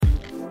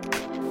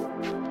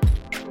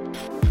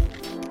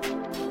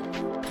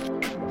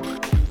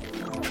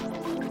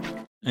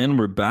And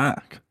we're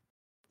back.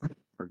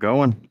 We're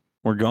going.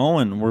 We're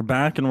going. We're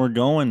back and we're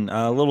going.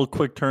 A little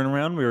quick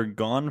turnaround. We were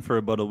gone for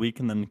about a week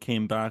and then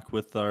came back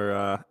with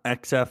our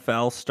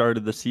XFL start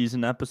of the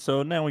season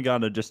episode. Now we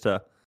got just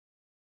a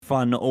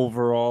fun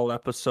overall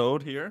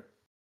episode here.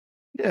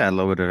 Yeah, a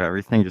little bit of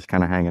everything, just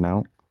kind of hanging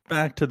out.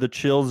 Back to the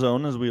chill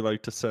zone, as we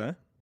like to say.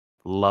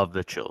 Love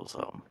the chill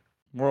zone.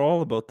 We're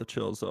all about the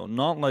chill zone.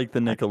 Not like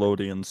the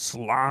Nickelodeon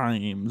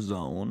slime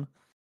zone,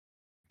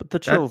 but the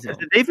chill zone.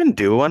 Did they even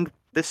do one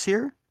this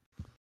year?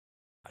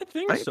 I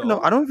think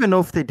so. I don't even know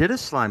if they did a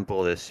slime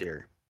bowl this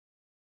year.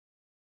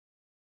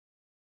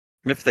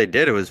 If they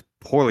did, it was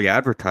poorly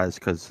advertised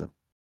because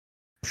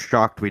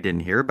shocked we didn't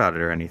hear about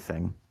it or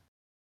anything.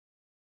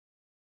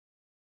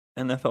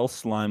 NFL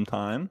slime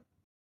time.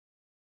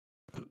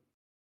 Is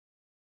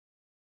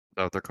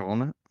that what they're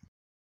calling it?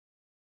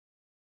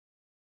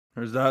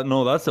 Or is that?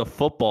 No, that's a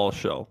football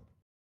show.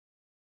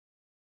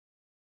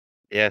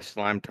 Yeah,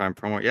 slime time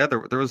promo. Yeah,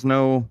 there was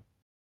no.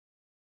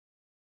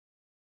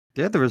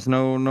 Yeah, there was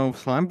no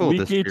slime bowl Week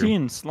this year.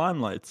 18, slime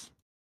lights.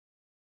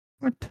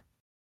 What?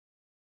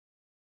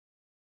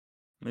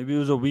 Maybe it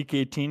was a Week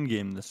 18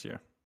 game this year.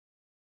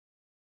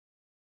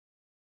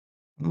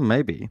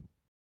 Maybe.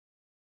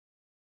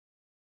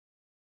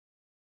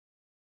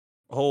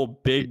 Oh,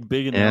 big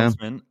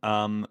announcement.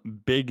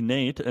 Big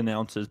Nate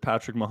announces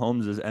Patrick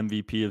Mahomes is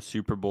MVP of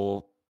Super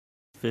Bowl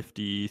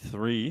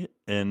 53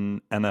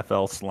 in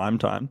NFL slime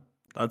time.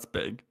 That's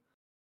big.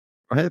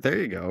 Oh, hey, there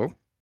you go.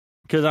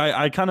 Because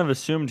I kind of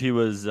assumed he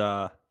was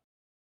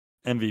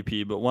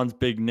MVP, but once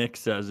Big Nick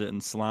says it in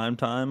slime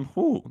time,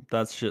 whoo,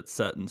 that shit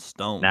set in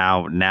stone.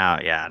 Now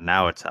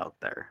it's out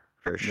there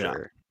for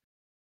sure.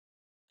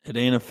 It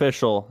ain't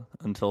official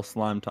until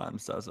slime time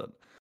says it.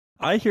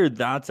 I hear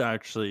that's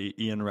actually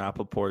Ian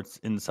Rappaport's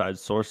inside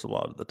source a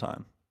lot of the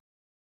time.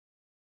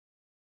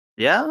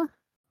 Yeah?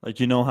 Like,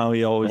 you know how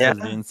he always has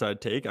the inside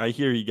take? I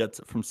hear he gets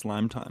it from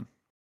slime time.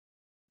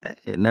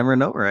 You never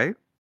know, right?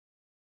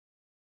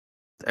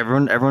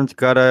 Everyone's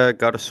got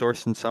a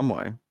source in some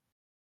way.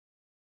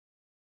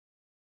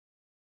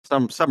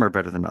 Some are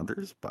better than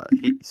others, but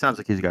he sounds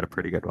like he's got a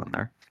pretty good one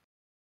there.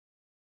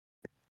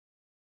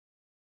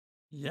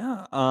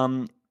 Yeah.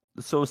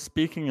 So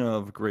speaking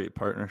of great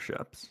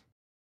partnerships.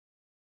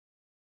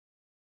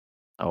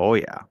 Oh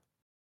yeah.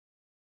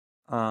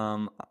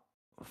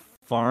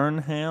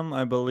 Farnham,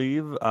 I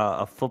believe,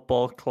 a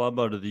football club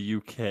out of the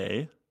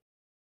UK.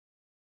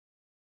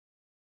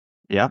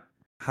 Yeah.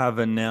 Have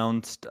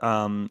announced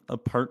a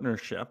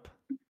partnership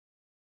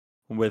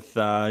with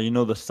the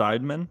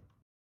Sidemen.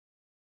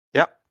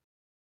 Yep.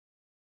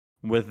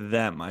 With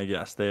them, I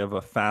guess. They have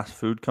a fast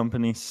food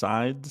company,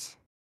 Sides.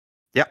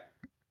 Yep.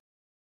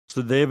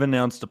 So they've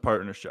announced a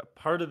partnership.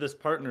 Part of this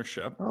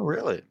partnership. Oh,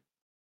 really?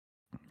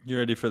 You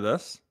ready for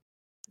this?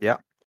 Yeah.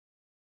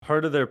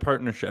 Part of their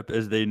partnership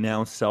is they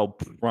now sell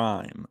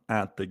Prime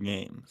at the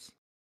games.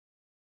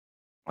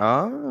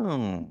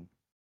 Oh.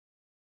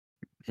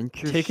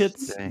 Interesting.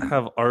 Tickets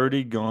have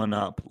already gone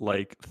up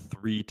like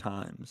 3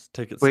 times.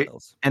 Wait,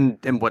 Sales. And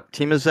what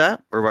team is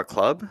that? Or what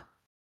club?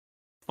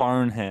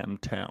 Farnham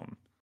Town.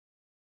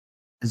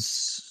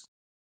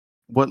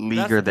 What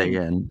league are they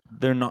in?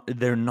 They're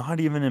not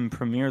even in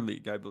Premier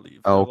League, I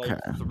believe. Okay. They're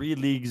like 3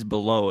 leagues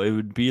below. It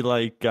would be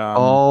like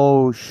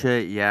oh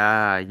shit,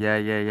 yeah.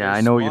 I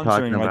know what you're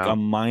talking about. Like a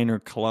minor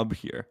club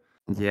here.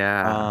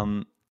 Yeah.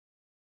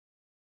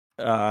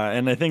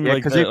 And I think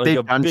they've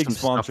a done big some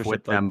sponsorship stuff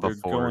with them they're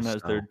before, going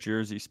as their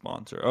jersey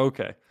sponsor.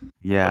 Okay.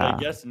 Yeah. But I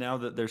guess now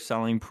that they're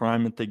selling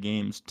Prime at the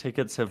games,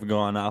 tickets have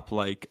gone up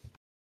like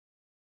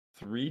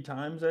 3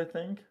 times, I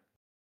think.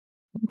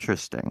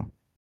 Interesting.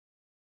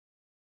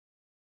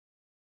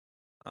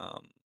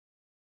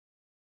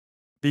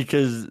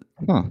 Because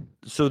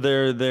so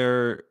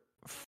they're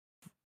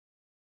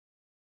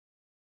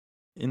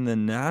in the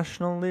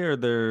National League or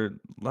they're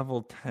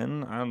level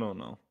 10. I don't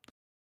know.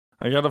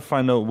 I gotta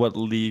find out what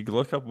league.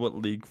 Look up what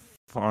league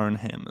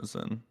Farnham is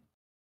in.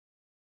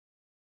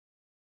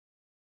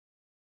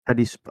 How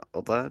do you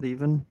spell that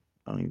even?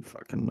 I don't even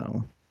fucking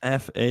know.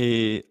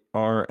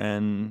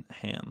 Farn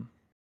Ham.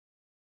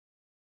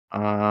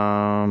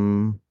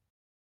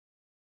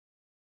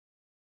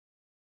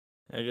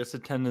 I guess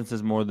attendance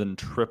has more than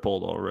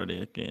tripled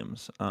already at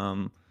games.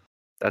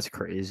 That's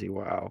crazy.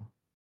 Wow.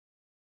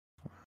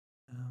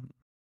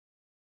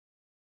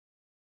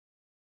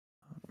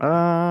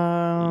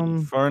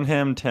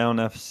 Farnham Town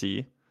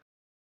FC.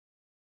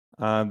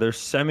 They're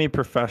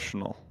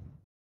semi-professional.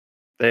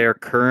 They are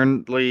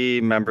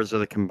currently members of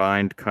the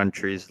Combined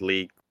Countries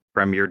League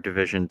Premier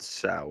Division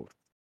South.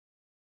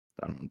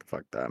 I don't know what the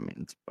fuck that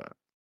means, but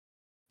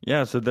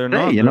yeah, so they're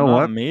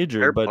not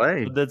major, but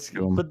that's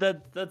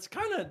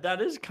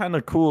kind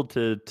of cool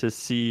to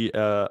see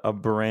a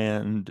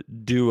brand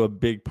do a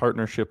big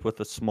partnership with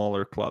a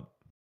smaller club.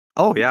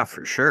 Oh yeah,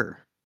 for sure.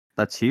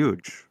 That's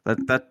huge.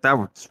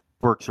 That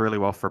works really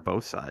well for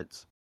both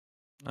sides.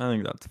 I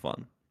think that's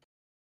fun.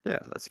 Yeah,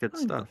 that's good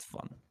stuff. That's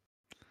fun.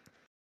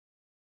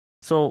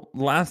 So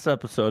last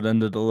episode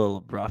ended a little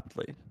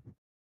abruptly.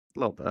 A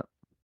little bit.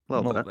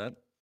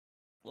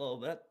 A little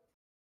bit.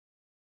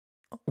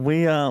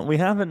 We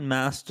haven't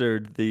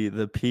mastered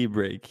the P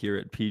break here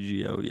at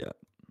PGO yet.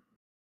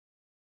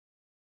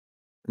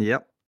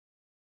 Yep.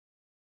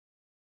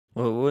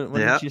 What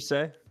did you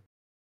say?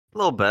 A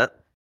little bit.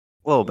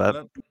 A little bit.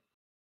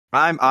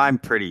 I'm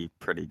pretty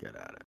good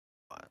at it.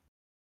 But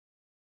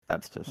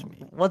that's just me.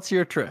 What's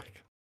your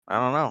trick? I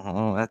don't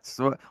know. That's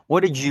what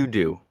did you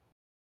do?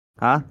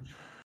 Huh?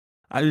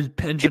 I was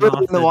pinching You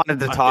off the wanted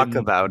to talk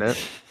about it.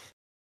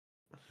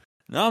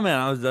 No, man,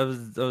 I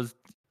was.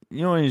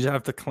 You know when you just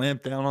have to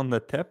clamp down on the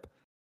tip?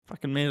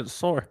 Fucking made it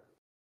sore.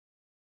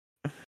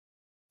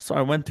 So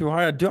I went too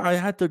hard. I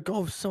had to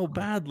go so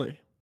badly.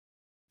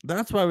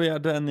 That's why we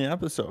had to end the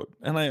episode.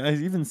 And I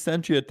even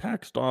sent you a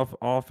text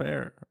off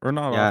air. Or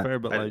not off air,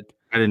 but I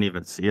didn't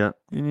even see it.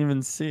 You didn't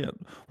even see it.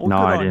 Well, no,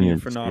 good I on didn't you even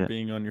for see not it.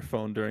 being on your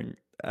phone during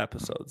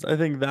episodes. I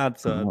think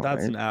that's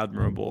an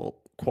admirable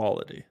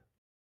quality.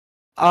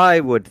 I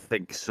would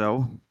think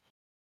so.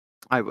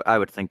 I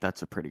would think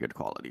that's a pretty good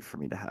quality for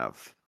me to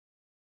have.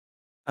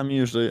 I'm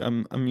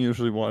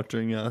usually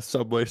watching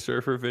Subway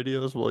Surfer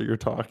videos while you're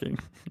talking.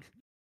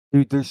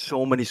 Dude, there's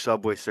so many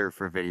Subway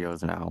Surfer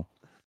videos now.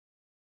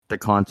 They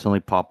constantly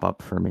pop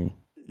up for me.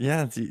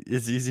 Yeah, it's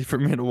easy for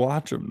me to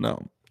watch them.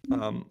 No,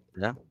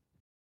 Yeah.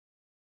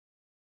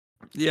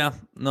 Yeah,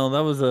 no,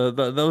 that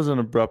was an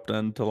abrupt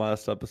end to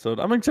last episode.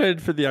 I'm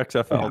excited for the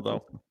XFL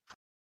though.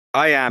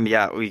 I am.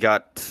 Yeah, we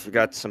got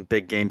some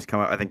big games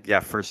coming up. I think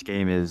first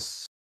game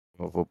is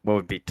what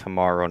would be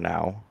tomorrow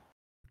now.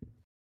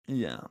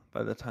 Yeah,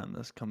 by the time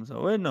this comes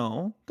out. Wait,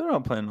 no, they're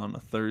not playing on a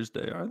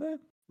Thursday, are they?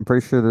 I'm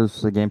pretty sure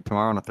there's a game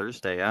tomorrow on a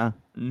Thursday. Yeah.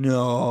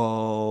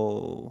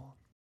 No.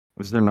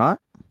 Was there not?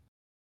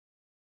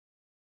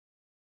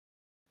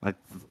 I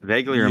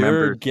vaguely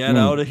remember. Get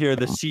out of here.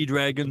 The Sea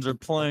Dragons are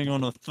playing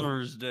on a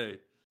Thursday.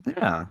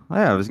 Yeah.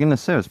 I was gonna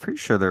say. I was pretty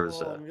sure there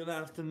was. I'm gonna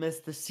have to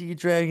miss the Sea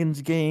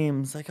Dragons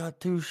games. I got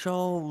 2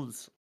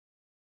 shows.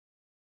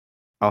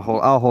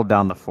 I'll hold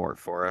down the fort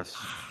for us.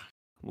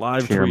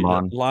 Live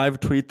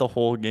tweet the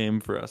whole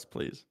game for us,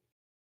 please.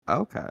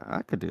 Okay,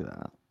 I could do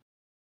that.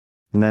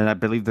 And then I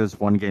believe there's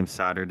 1 game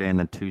Saturday and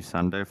then 2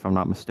 Sunday, if I'm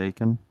not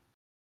mistaken.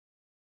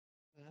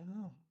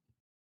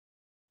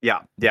 Yeah,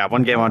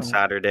 1 game on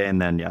Saturday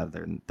and then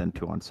then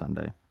 2 on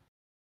Sunday.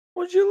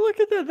 Would you look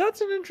at that?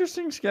 That's an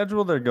interesting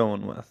schedule they're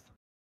going with.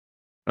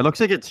 It looks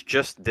like it's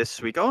just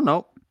this week. Oh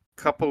no,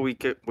 couple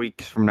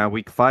weeks from now,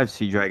 week 5,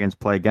 Sea Dragons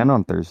play again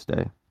on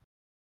Thursday.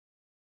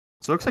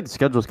 So it looks like the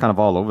schedule's kind of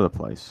all over the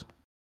place.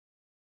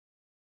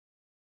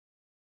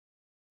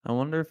 I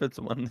wonder if it's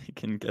when they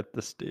can get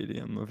the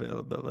stadium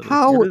availability.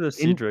 Where do the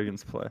Sea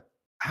Dragons play?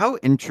 How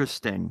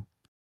interesting.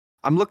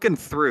 I'm looking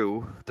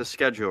through the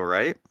schedule,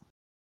 right?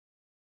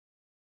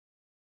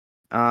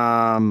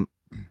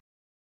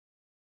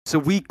 So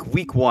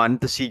week 1,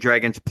 the Sea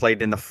Dragons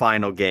played in the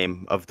final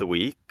game of the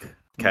week.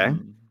 Okay.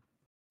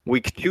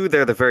 Week 2,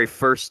 they're the very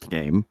first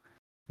game.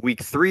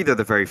 Week 3, they're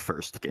the very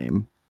first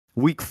game.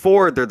 Week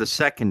 4, they're the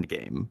second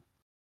game.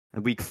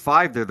 And week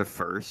 5, they're the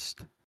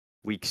first.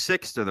 Week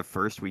 6, they're the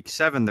first. Week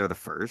 7, they're the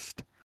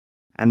first.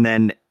 And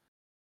then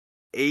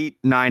 8,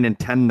 9, and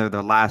 10, they're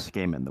the last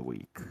game in the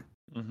week.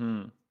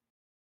 Mm-hmm.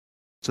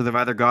 So they've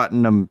either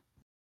gotten them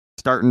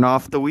starting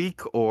off the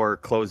week or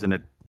closing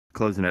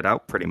it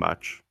out pretty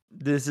much.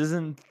 This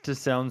isn't to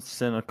sound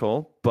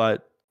cynical,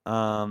 but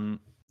I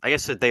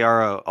guess that they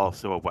are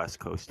also a West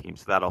Coast team,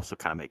 so that also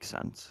kind of makes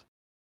sense.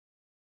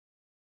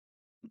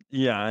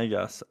 Yeah, I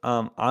guess.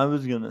 I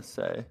was gonna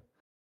say,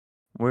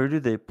 where do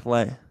they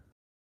play?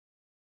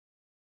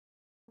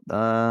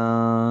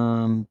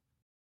 Don't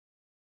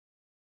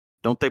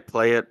they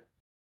play at,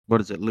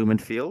 what is it, Lumen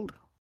Field?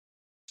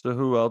 So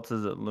who else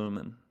is at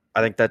Lumen?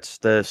 I think that's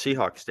the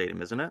Seahawks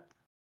Stadium, isn't it?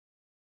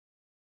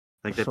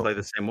 I think they play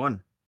the same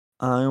one.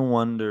 I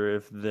wonder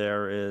if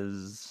there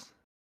is.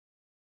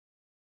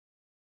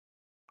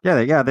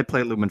 Yeah, they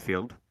play Lumen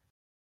Field.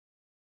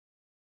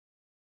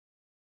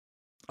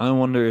 I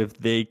wonder if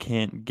they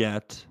can't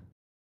get,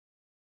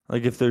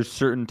 like, if there's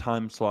certain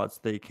time slots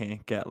they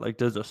can't get. Like,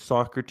 does a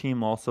soccer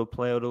team also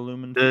play out of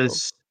Lumen Field?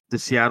 The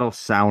Seattle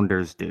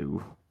Sounders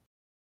do.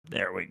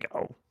 There we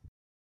go.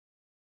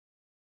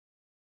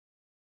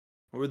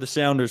 We're the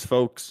Sounders,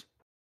 folks.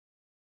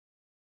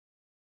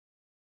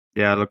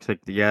 Yeah, it looks like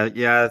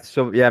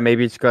So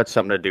maybe it's got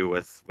something to do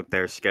with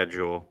their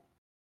schedule.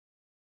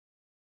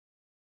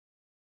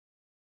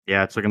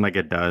 Yeah, it's looking like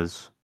it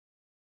does.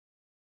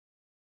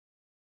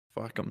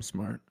 Fuck, I'm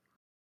smart.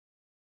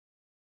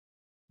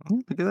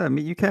 Look at that. I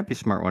mean, you can't be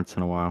smart once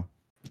in a while.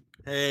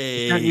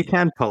 Hey, you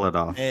can pull it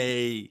off.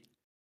 Hey.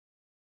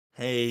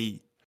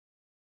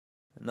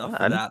 Enough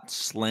of that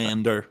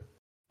slander.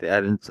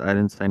 I didn't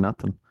say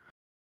nothing.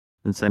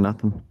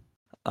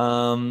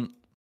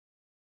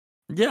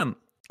 Yeah.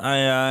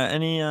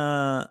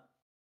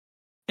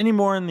 Any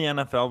more in the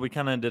NFL? We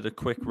kind of did a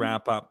quick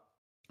wrap up.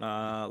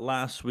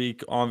 Last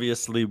week,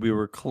 obviously, we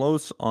were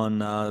close on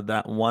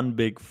that one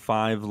big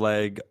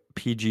 5-leg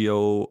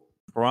PGO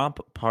prop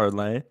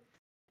parlay.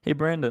 Hey,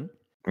 Brandon.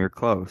 You're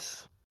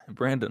close.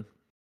 Brandon.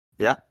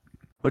 Yeah.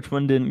 Which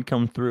one didn't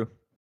come through?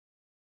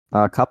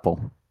 A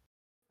couple.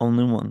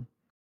 Only one.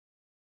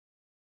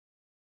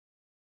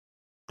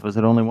 Was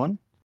it only one?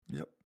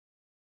 Yep.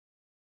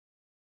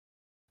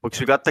 Because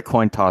we got the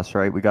coin toss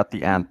right. We got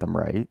the anthem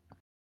right.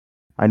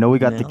 I know we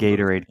got the Nailed it.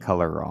 Gatorade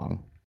color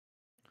wrong.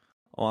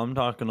 Oh, I'm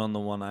talking on the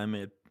one I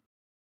made.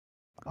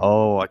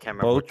 Oh, I can't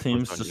remember. Both which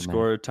teams one to you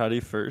score a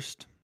tutty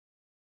first.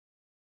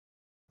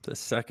 The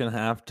second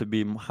half to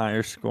be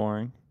higher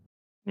scoring.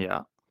 made.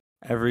 Yeah.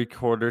 Every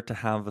quarter to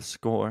have a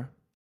score.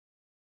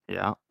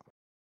 Yeah.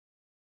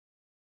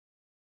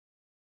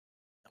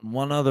 And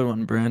one other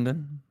one,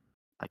 Brandon.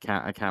 I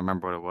can't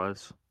remember what it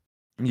was.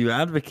 You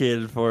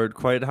advocated for it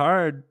quite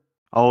hard.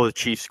 Oh, the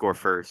Chiefs score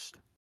first.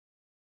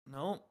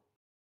 No.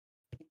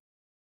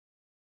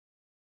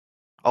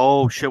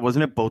 Oh shit!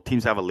 Wasn't it both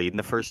teams have a lead in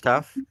the first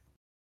half?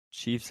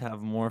 Chiefs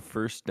have more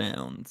first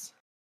downs.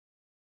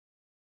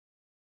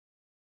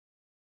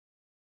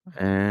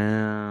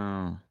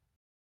 Did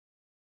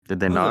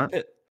they not?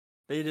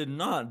 They did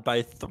not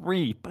by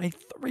three.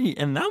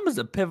 And that was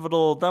a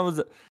pivotal.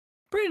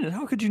 Brandon,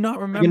 how could you not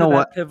remember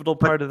that pivotal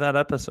part of that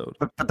episode?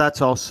 But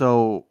that's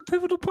also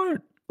pivotal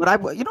part. But I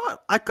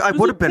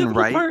would have been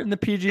right. Part in the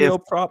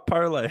PGO prop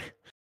parlay.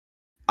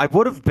 I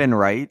would have been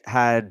right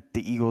had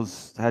the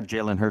Eagles had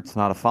Jalen Hurts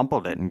not have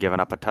fumbled it and given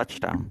up a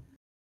touchdown.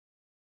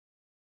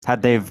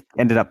 Had they've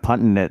ended up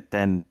punting it,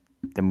 then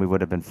we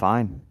would have been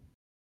fine.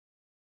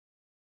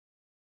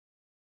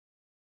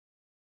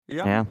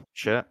 Yeah.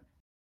 Shit.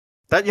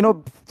 That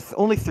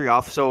only 3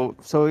 off, so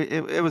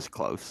it was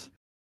close.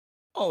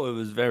 Oh, it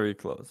was very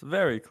close.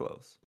 Very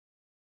close.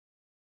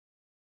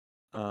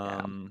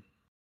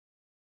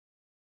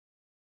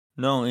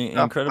 No,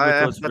 incredibly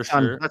close for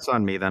sure. That's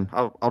on me then.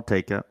 I'll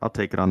take it. I'll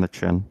take it on the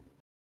chin.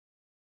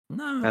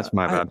 No, that's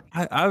my bad.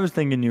 I was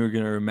thinking you were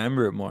gonna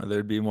remember it more.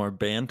 There'd be more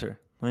banter.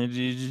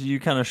 You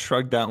kind of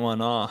shrugged that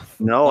one off.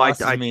 No, I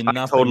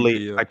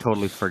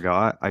totally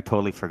forgot. I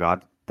totally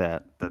forgot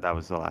that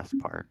was the last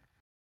part.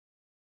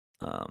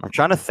 I'm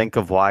trying to think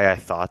of why I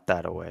thought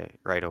that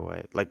right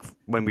away, like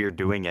when we were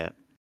doing it.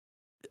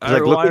 I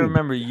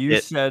remember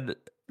you said.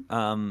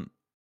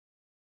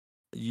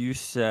 You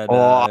said. Oh,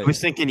 I was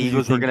thinking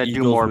Eagles were gonna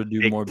do more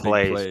big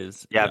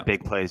plays. Yeah,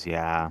 big plays.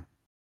 Yeah,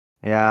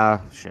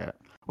 shit.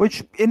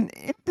 Which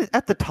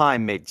at the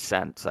time made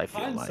sense. I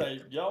feel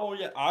hindsight,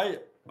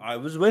 like. I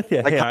was with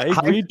you. Like, hey, I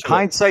agreed.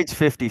 Hindsight's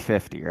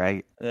 50-50,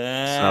 right?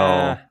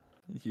 So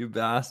you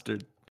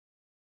bastard.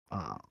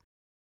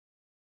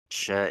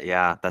 Shit,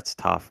 yeah, that's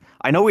tough.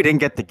 I know we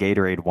didn't get the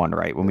Gatorade one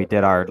right when we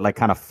did our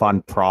kind of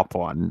fun prop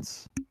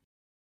ones.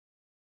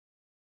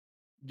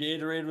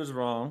 Gatorade was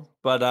wrong,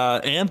 but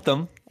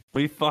Anthem,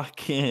 I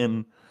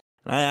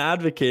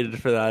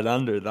advocated for that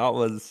under. That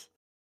was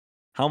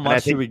how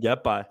much did we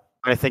get by?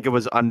 I think it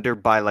was under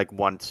by like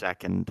 1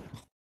 second.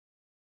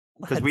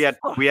 Because we had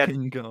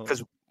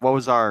because what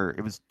was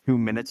it was 2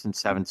 minutes and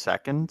 7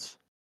 seconds.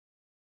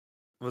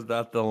 Was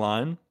that the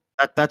line?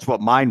 That's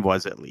what mine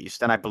was, at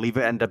least, and I believe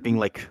it ended up being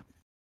like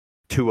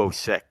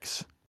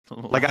 2:06.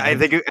 Like I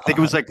think it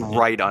was like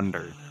right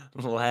under.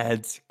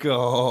 Let's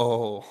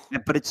go.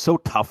 But it's so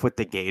tough with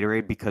the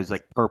Gatorade because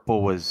like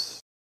purple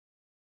was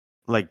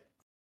like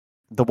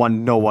the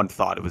one no one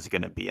thought it was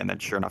gonna be, and then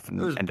sure enough, it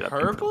ended up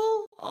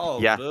purple.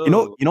 Oh yeah, boo. you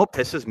know what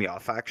pisses me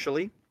off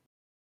actually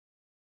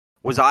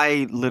was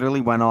I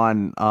literally went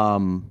on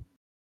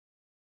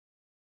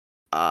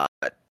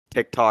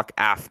TikTok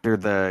after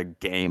the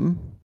game,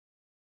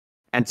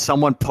 and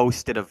someone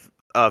posted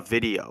a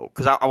video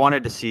because I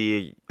wanted to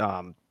see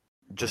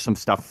just some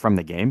stuff from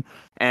the game,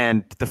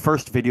 and the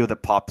first video that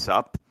pops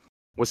up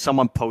was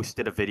someone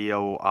posted a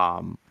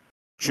video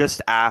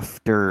just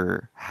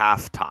after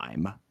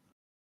halftime,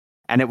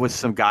 and it was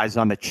some guys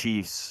on the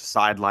Chiefs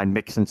sideline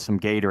mixing some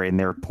Gatorade, and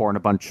they were pouring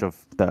a bunch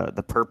of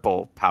the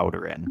purple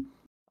powder in.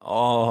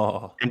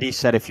 Oh. And he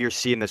said, if you're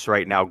seeing this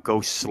right now,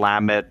 go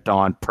slam it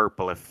on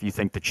purple if you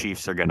think the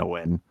Chiefs are going to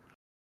win.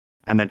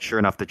 And then sure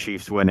enough, the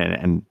Chiefs win it,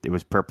 and it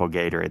was purple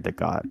Gatorade that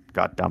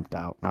got dumped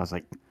out. And I was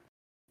like,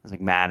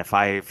 man, if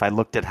I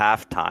looked at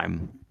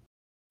halftime.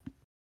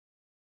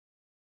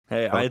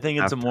 Hey, I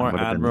think it's a more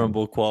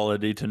admirable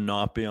quality to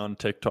not be on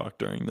TikTok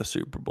during the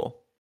Super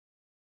Bowl.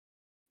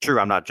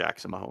 True, I'm not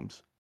Jackson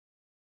Mahomes.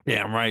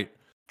 Damn right.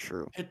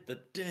 True. Hit the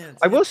dance.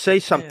 I will say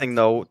something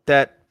though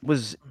that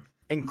was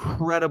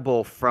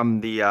incredible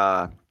from the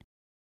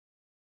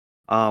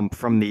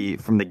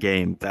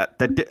game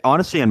that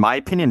honestly, in my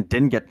opinion,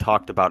 didn't get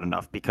talked about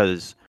enough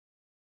because,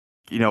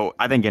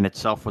 I think in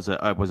itself was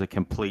a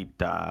complete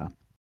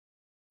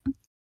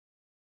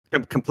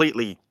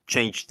completely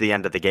changed the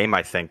end of the game.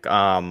 I think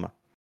it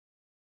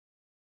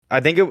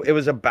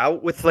was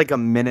about with like a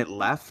minute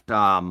left.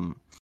 It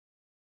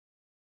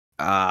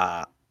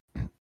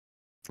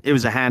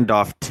was a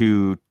handoff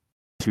to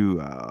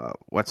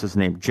what's his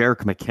name,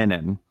 Jerick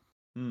McKinnon.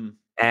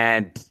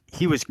 And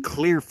he was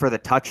clear for the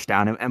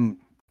touchdown. And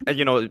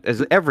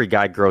as every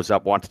guy grows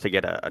up, wants to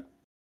get a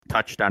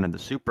touchdown in the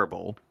Super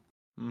Bowl.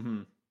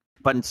 Mm-hmm.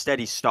 But instead,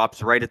 he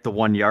stops right at the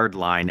 1 yard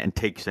line and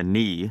takes a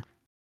knee.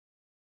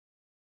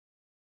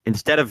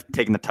 instead of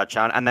taking the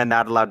touchdown, and then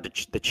that allowed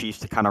the Chiefs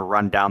to kind of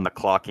run down the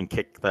clock and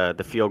kick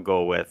the field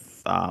goal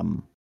with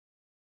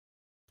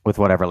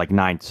whatever, like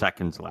 9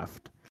 seconds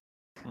left.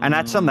 And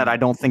that's something that I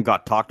don't think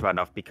got talked about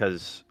enough,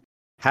 because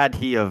had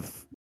he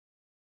have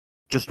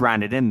just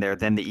ran it in there,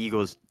 then the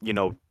Eagles,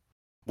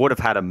 would have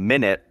had a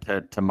minute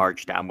to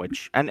march down,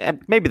 which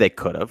and maybe they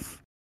could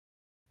have.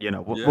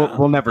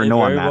 We'll never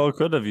know on that. Very well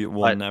could have.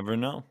 We'll never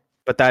know.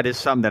 But that is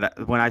something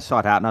that when I saw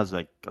it happen, I was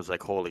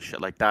like, holy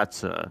shit! Like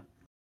that's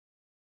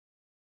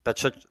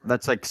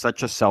like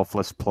such a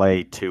selfless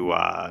play to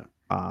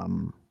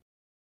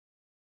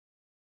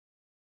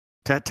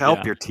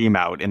help your team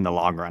out in the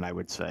long run. I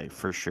would say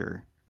for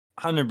sure.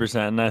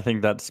 100%, and I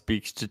think that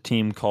speaks to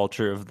team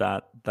culture of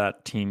that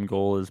team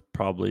goal is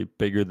probably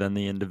bigger than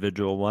the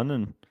individual one.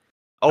 And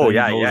he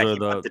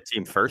put the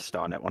team first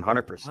on it,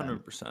 100%.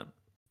 100%.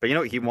 But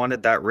he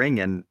wanted that ring,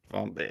 and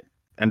it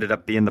ended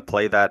up being the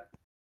play that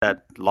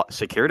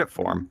secured it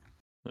for him.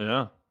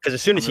 Yeah, because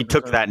as soon as 100%. He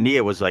took that knee,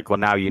 it was like, well,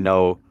 now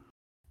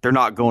they're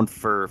not going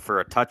for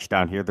a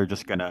touchdown here. They're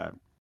just gonna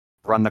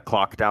run the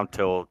clock down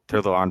till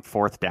they're on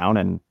 4th down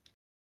and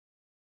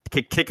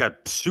kick a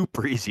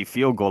super easy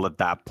field goal at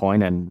that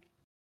point and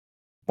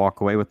walk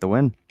away with the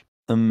win.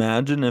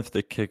 Imagine if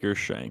the kicker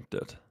shanked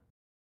it.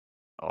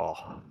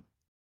 Oh.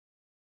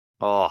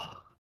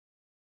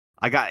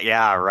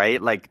 Right?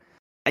 Like,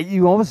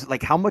 you almost,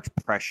 like, how much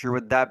pressure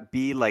would that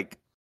be? Like,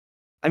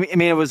 I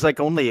mean, it was like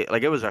only,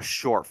 like, it was a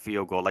short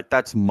field goal. Like,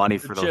 that's money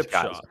for those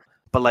guys. Shot.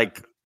 But,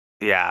 like,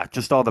 yeah,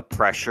 just all the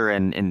pressure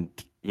and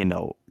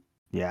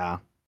yeah.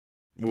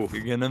 Oof.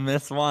 You're gonna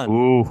miss one.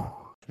 Ooh.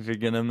 If you're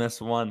gonna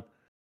miss one.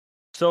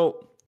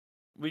 So,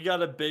 we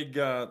got a big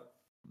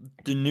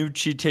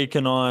DiNucci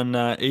taking on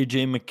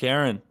AJ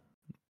McCarron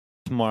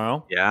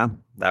tomorrow. Yeah,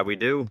 that we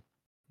do.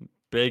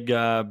 Big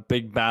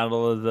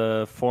battle of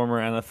the former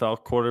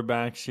NFL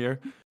quarterbacks here.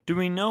 Do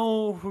we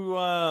know who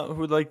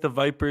like the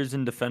Vipers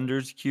and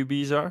Defenders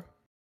QBs are?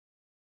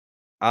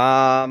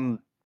 I'm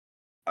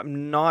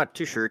not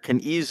too sure. Can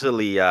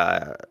easily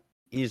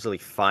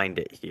find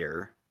it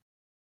here.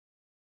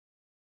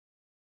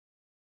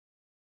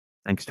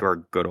 Thanks to our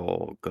good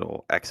old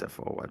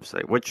XFO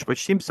website.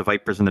 Which teams, the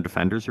Vipers and the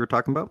Defenders you were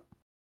talking about?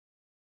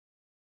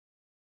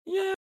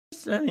 Yeah,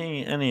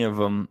 any of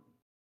them.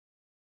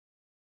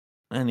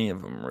 Any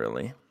of them,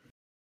 really.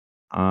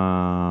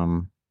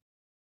 I'm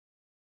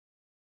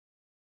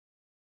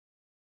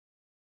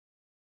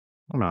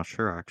not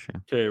sure,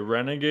 actually. Okay,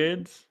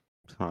 Renegades.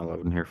 It's not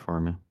loading here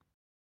for me.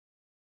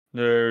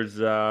 There's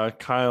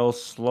Kyle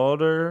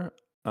Slaughter.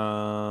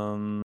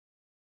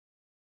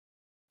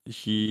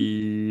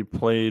 He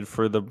played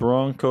for the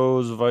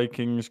Broncos,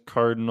 Vikings,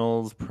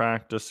 Cardinals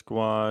practice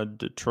squad,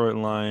 Detroit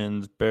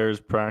Lions, Bears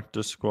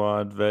practice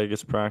squad,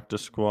 Vegas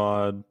practice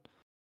squad,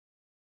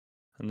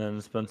 and then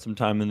spent some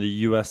time in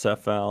the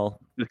USFL.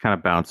 Just kind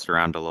of bounced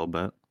around a little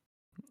bit.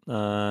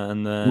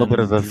 And then a little bit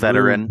of a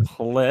veteran.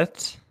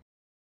 Plitt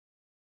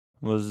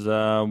was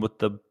with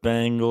the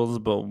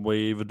Bengals, but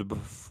waived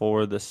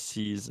before the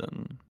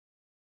season.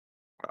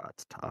 Oh,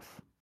 that's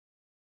tough.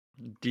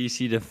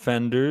 DC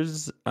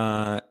Defenders,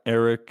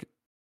 Eric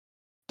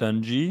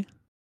Dungy.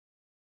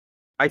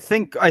 I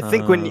think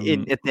when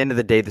at the end of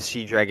the day, the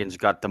Sea Dragons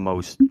got the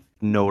most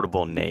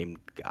notable named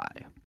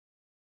guy.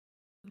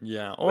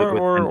 Yeah,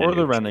 or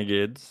the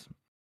Renegades.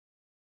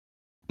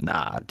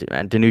 Nah,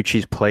 man,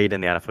 DiNucci's played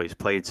in the NFL. He's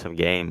played some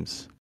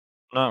games.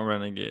 Not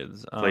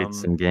Renegades. Played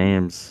some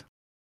games.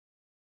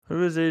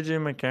 Who is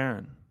AJ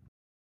McCarron?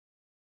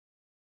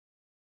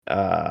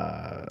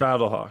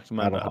 Battlehawks.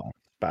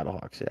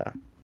 Battlehawks, yeah.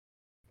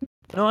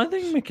 No, I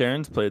think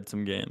McCarron's played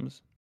some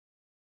games.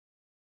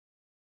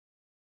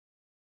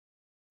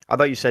 I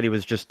thought you said he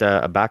was just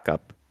a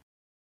backup.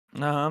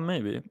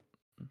 Maybe.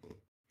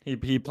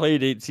 He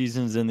played 8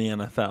 seasons in the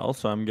NFL,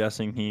 so I'm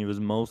guessing he was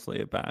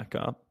mostly a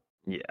backup.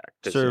 Yeah.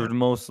 Served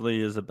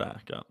mostly as a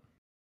backup.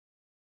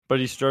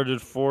 But he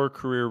started 4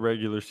 career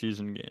regular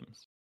season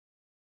games.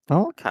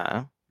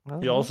 Okay.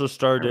 He also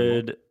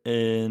started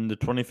in the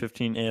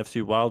 2015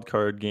 AFC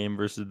wildcard game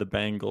versus the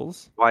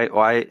Bengals.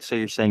 Why? So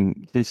you're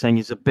saying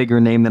he's a bigger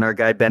name than our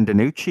guy Ben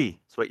DiNucci?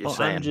 That's what you're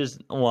saying.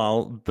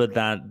 But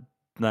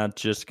that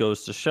just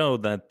goes to show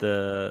that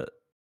the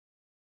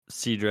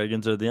Sea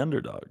Dragons are the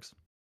underdogs.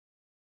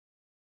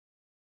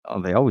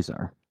 Oh, they always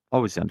are.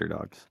 Always the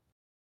underdogs.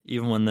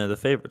 Even when they're the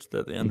favorites,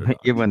 they're the underdogs.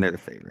 Even when they're the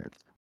favorites.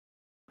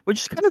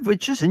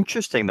 Which is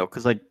interesting though,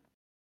 because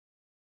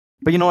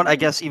but you know what? I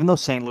guess even though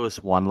St.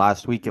 Louis won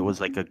last week, it was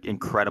like an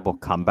incredible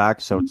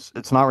comeback. So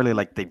it's not really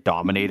like they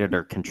dominated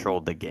or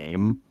controlled the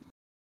game.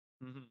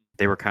 Mm-hmm.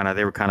 They were kind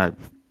of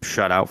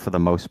shut out for the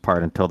most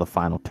part until the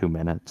final 2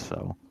 minutes.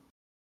 So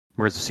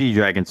whereas the Sea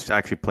Dragons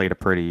actually played a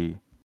pretty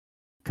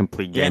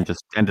complete game,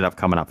 just ended up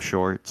coming up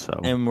short. So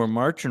and we're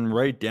marching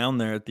right down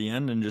there at the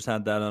end and just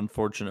had that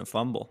unfortunate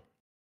fumble.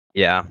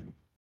 Yeah.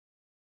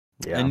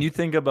 And you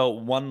think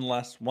about one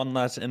less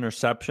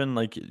interception,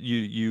 like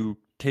you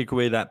take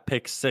away that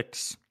pick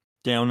 6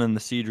 down in the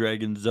Sea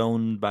Dragon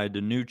zone by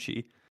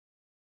DiNucci.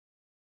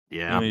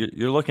 Yeah.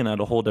 You're looking at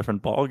a whole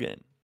different ball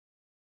game.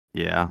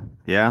 Yeah,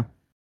 yeah.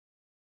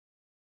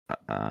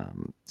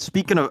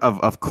 Speaking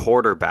of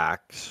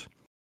quarterbacks,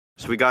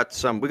 so we got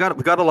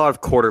a lot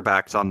of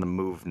quarterbacks on the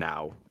move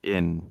now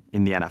in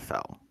the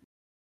NFL.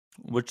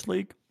 Which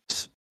league?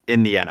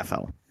 In the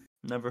NFL,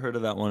 Never heard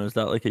of that one. Is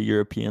that like a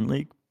European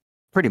league?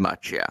 pretty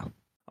much, yeah.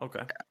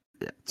 Okay.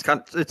 Yeah,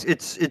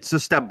 it's a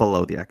step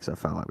below the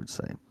XFL, I would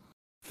say.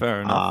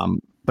 Fair enough.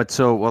 But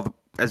so well,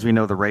 as we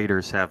know, the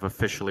Raiders have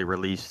officially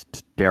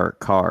released Derek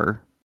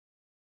Carr,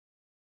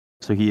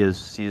 so he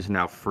is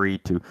now free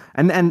to.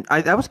 And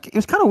it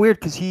was kind of weird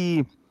because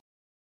he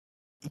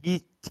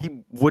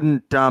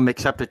wouldn't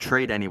accept a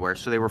trade anywhere,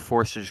 so they were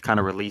forced to just kind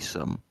of release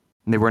him,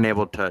 and they weren't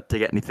able to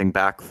get anything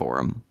back for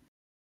him,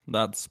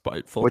 That's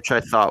spiteful. which I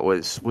thought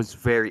was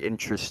very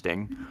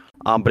interesting.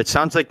 But it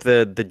sounds like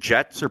the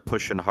Jets are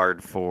pushing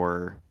hard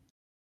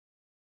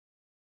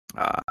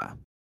uh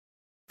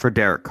for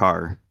Derek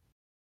Carr,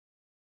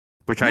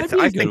 which Might be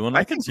a good one. I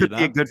I can think see could be a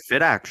that. good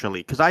fit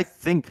actually, because I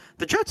think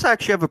the Jets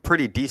actually have a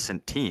pretty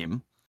decent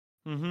team.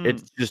 Mm-hmm.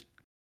 It's just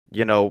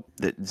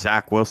that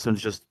Zach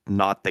Wilson's just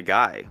not the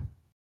guy,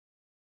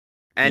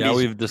 and Yeah,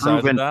 we've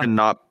decided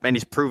that.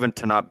 he's proven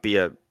to not be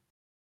a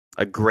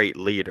great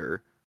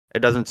leader. It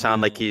doesn't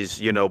sound like he's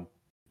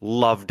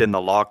loved in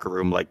the locker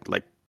room like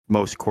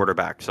most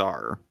quarterbacks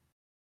are.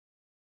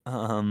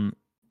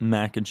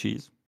 Mac and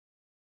cheese.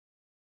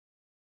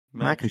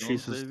 Mac and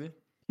Jones, cheese is baby.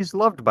 he's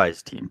loved by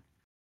his team.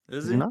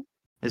 Is Is he? he not?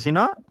 Is he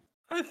not?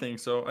 I think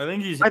so. I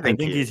think he's. I I think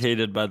think he he's is.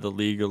 hated by the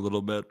league a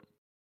little bit.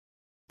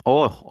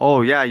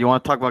 Oh yeah. You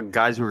want to talk about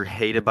guys who are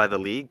hated by the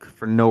league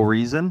for no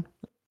reason?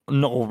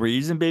 No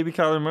reason, baby.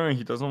 Kyler Murray.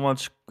 He doesn't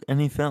watch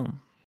any film.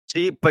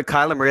 See, but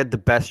Kyler Murray had the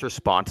best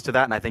response to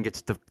that, and I think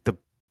it's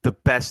the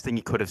best thing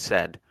he could have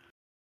said.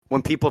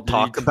 When people Did he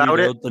talk tweet about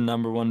it, out the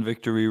 #1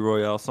 Victory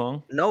Royale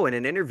song? no, in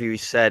an interview he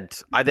said,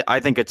 I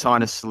think it's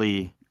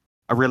honestly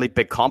a really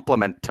big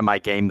compliment to my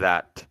game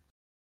that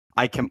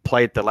I can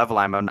play at the level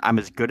I'm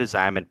as good as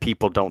I am, and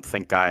people don't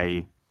think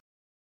I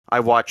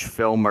watch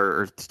film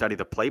or study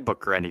the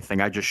playbook or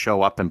anything. I just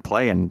show up and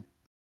play, and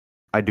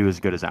I do as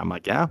good as I am.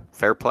 Like, yeah,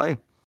 fair play.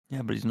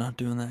 Yeah, but he's not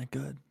doing that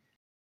good.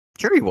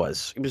 Sure, he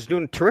was. He was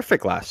doing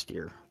terrific last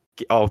year,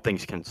 all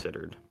things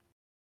considered.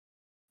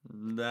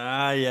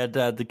 Nah, yeah,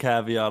 Dad. The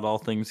caveat, all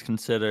things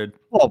considered.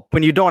 Well,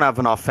 when you don't have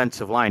an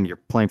offensive line, you're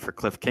playing for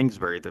Cliff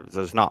Kingsbury.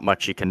 There's not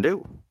much you can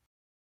do.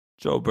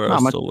 Joe Burrow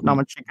Not much. still would Not have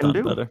much you can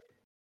done do. better.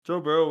 Joe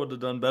Burrow would have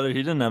done better. He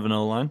didn't have an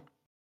O-line.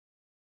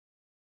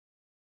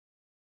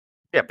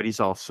 Yeah, but he's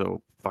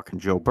also fucking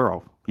Joe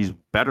Burrow. He's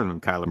better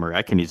than Kyler Murray.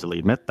 I can easily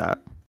admit that.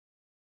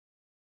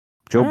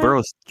 Joe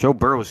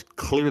Burrow's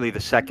clearly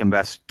the second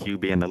best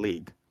QB in the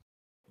league.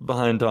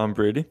 Behind Tom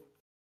Brady.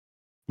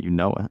 You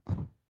know it.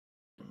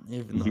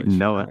 Even though You he's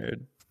know it.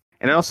 fired.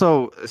 And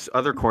also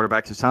other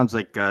quarterbacks. It sounds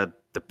like the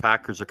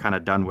Packers are kind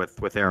of done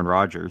with Aaron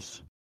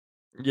Rodgers.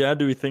 Yeah,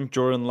 do we think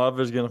Jordan Love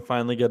is going to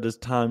finally get his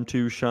time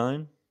to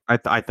shine?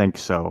 I think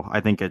so.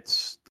 I think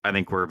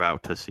we're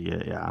about to see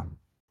it. Yeah.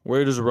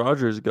 Where does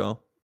Rodgers go?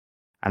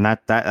 And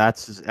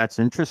that's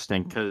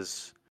interesting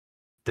because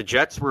the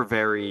Jets were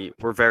very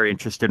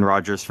interested in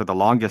Rodgers for the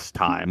longest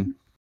time,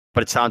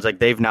 but it sounds like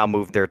they've now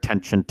moved their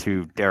attention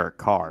to Derek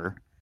Carr.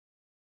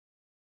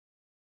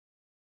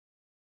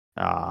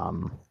 I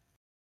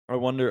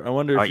wonder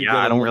if you get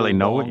I a don't really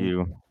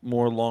know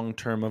more long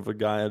term of a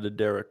guy at a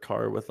Derek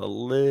Carr with a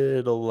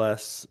little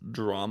less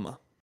drama.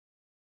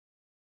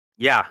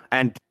 Yeah,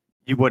 and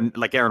you wouldn't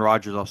like Aaron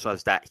Rodgers also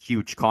has that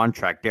huge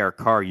contract. Derek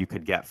Carr you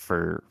could get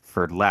for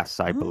less,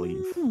 I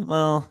believe.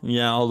 Well,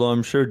 yeah, although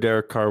I'm sure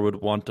Derek Carr would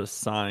want to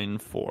sign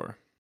for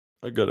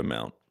a good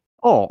amount.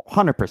 Oh,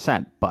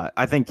 100%. But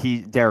I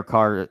think Derek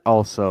Carr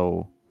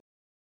also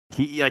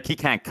he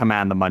can't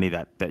command the money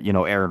that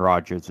Aaron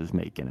Rodgers is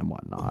making and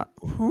whatnot.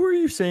 Who were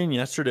you saying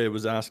yesterday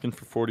was asking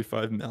for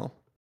 45 mil?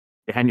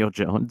 Daniel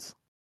Jones.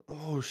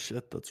 Oh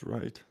shit, that's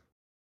right.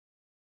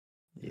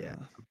 Yeah.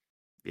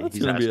 That's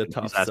going to be a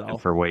tough sell.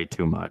 For way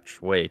too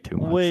much. Way too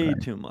much. Way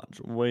too much.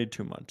 Way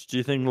too much. Do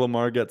you think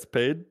Lamar gets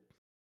paid?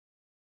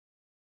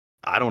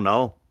 I don't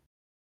know.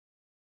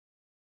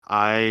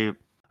 I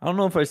don't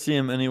know if I see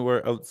him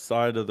anywhere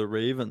outside of the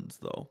Ravens,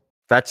 though.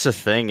 That's the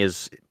thing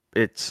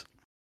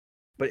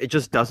but it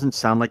just doesn't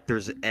sound like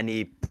there's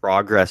any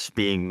progress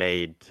being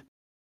made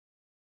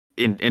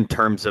in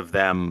terms of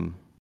them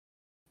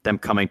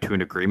coming to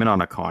an agreement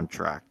on a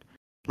contract.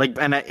 Like,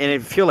 and I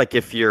feel like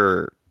if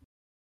you're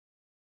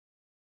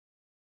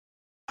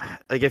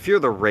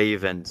the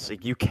Ravens,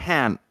 like, you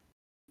can't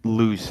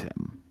lose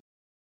him.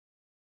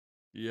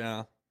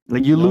 Yeah.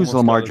 Like, you lose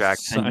Lamar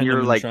Jackson,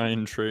 you're like try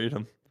and trade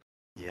him.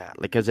 Yeah,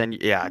 because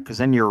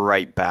then you're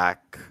right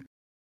back.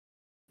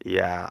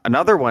 Yeah,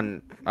 another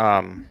one.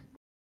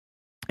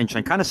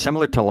 Interesting, kind of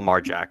similar to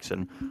Lamar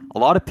Jackson. A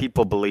lot of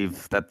people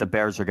believe that the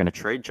Bears are going to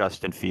trade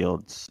Justin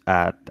Fields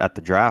at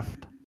the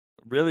draft.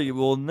 Really?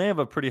 Well, they have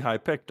a pretty high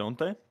pick, don't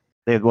they?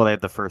 They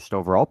have the first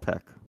overall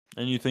pick.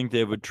 And you think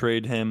they would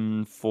trade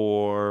him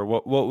for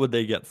what? What would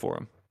they get for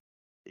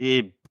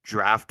him?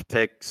 Draft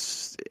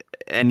picks,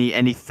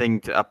 anything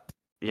to up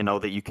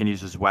that you can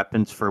use as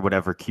weapons for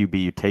whatever QB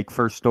you take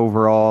first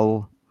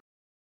overall.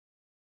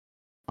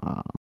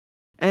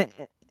 And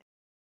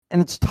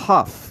it's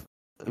tough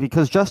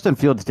because Justin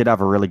Fields did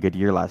have a really good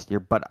year last year,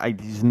 but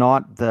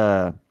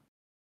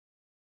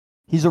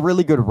he's a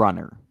really good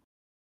runner.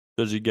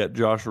 Does he get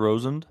Josh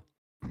Rosen?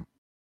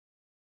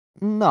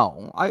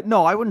 No,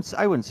 I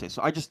wouldn't say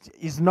so.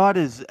 He's not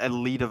as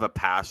elite of a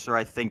passer,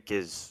 I think,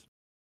 as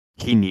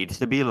he needs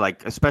to be,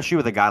 like, especially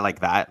with a guy like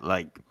that.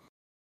 Like,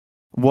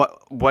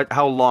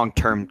 how long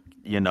term,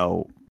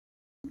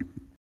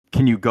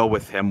 can you go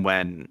with him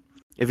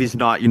if he's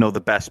not,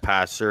 the best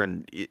passer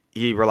and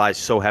he relies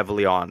so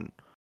heavily on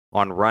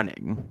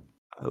running?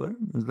 Tyler,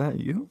 is that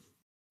you,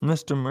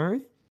 Mr.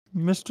 Murray?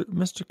 Mr.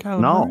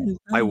 Kyler No,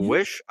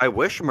 Murray? I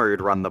wish Murray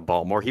would run the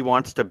ball more. He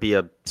wants to be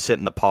a sit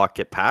in the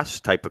pocket pass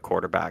type of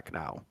quarterback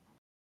now.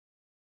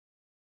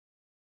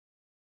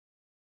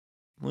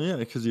 Well, yeah,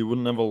 because he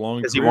wouldn't have a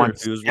long career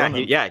if he was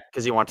running.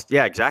 Because he wants.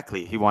 Yeah,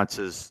 exactly. He wants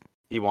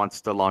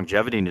the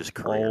longevity in his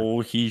career. Oh,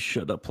 he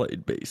should have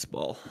played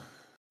baseball.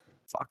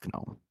 Fuck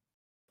no. Do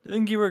you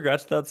think he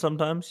regrets that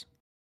sometimes?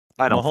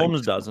 I don't.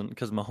 Mahomes doesn't,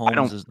 because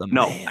Mahomes is the man.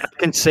 No, I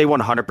can say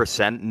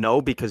 100%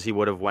 no, because he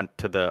would have went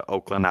to the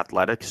Oakland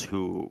Athletics,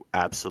 who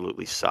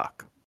absolutely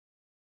suck.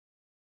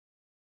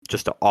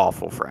 Just an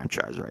awful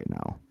franchise right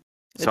now.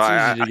 So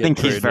I think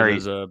he's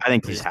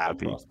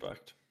happy.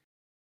 Prospect.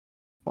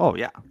 Oh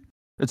yeah.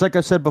 It's like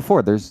I said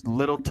before, there's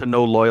little to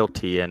no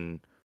loyalty in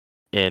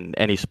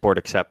any sport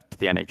except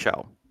the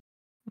NHL.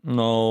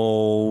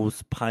 No,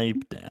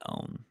 pipe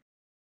down.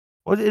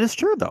 Well, it is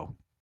true though.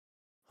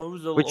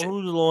 Who's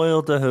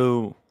loyal to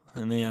who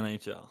in the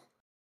NHL?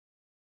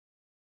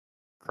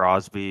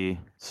 Crosby,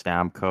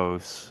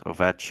 Stamkos,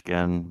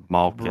 Ovechkin,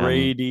 Malkin,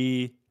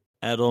 Brady,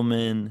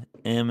 Edelman,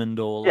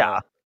 Amendola. Yeah,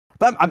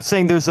 but I'm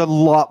saying there's a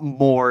lot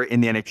more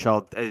in the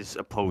NHL as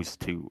opposed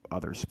to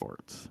other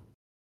sports.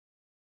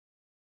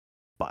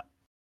 But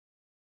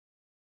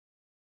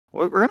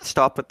we're going to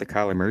stop at the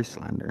Kyler Murray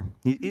slander.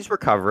 He's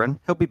recovering.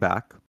 He'll be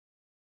back.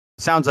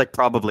 Sounds like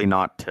probably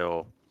not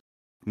till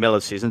middle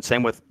of the season.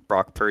 Same with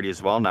Brock Purdy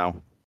as well now.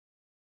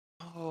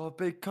 Oh,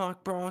 big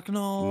cock Brock,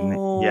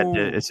 no. Yeah,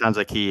 it sounds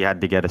like he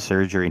had to get a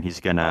surgery and he's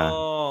going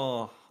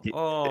to...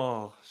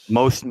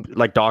 Most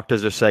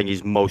doctors are saying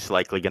he's most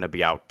likely going to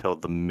be out till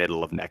the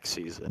middle of next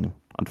season,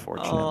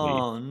 unfortunately.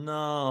 Oh,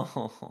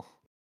 no.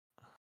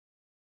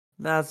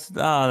 That's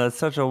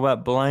such a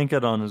wet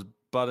blanket on his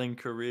budding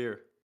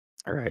career.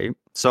 All right.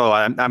 So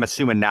I'm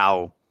assuming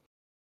now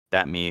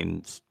that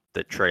means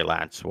that Trey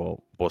Lance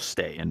will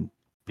stay and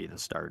be the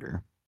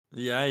starter.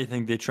 Yeah, you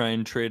think they try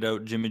and trade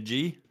out Jimmy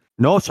G?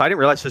 No, so I didn't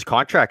realize his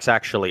contract's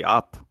actually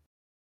up.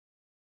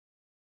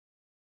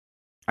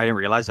 I didn't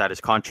realize that his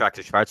contract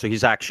expired, so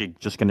he's actually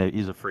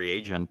he's a free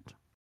agent.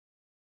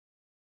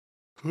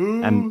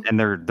 And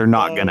they're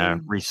not gonna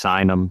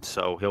re-sign him,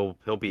 so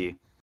he'll be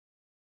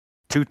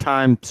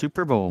two-time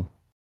Super Bowl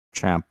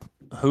champ.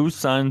 Who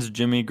signs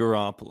Jimmy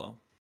Garoppolo?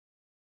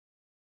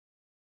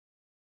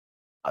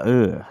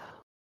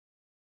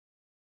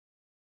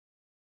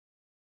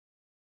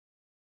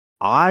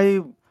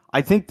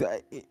 I think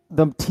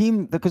the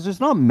team, because there's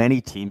not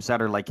many teams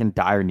that are like in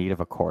dire need of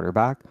a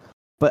quarterback,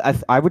 but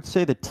I would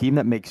say the team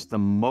that makes the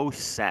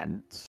most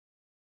sense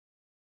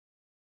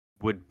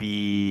would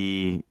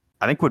be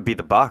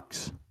the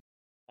Bucks.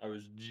 I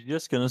was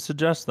just gonna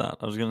suggest that.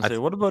 I was gonna say,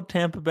 what about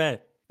Tampa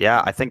Bay?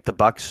 Yeah, I think the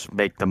Bucks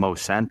make the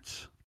most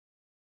sense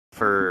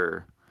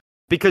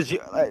because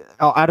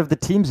out of the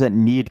teams that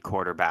need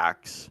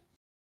quarterbacks,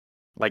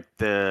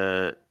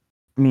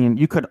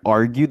 you could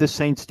argue the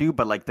Saints do,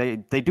 but they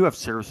do have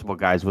serviceable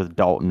guys with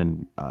Dalton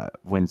and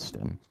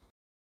Winston.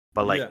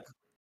 But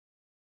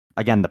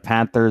again, the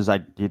Panthers, I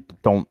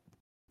don't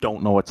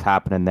know what's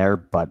happening there,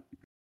 but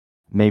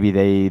maybe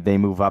they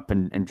move up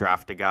and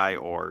draft a guy,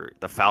 or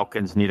the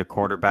Falcons need a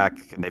quarterback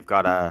and they've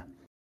got a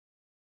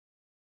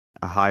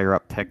higher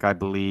up pick, I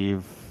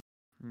believe.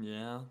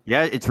 Yeah.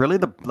 Yeah, it's really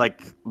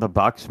the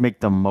Bucks make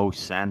the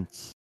most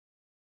sense.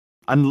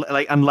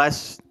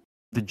 Unless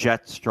the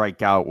Jets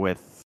strike out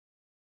with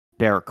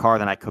Derek Carr,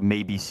 then I could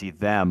maybe see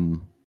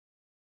them.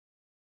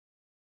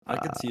 I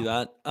could see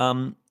that.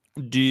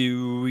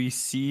 Do we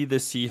see the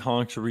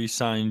Seahawks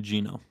re-sign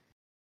Geno?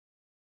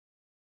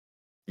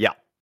 Yeah,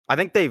 I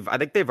think they've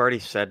already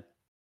said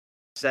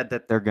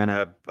that they're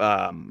gonna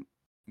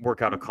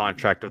work out a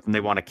contract with him. They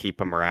want to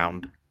keep him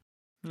around.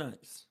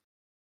 Nice.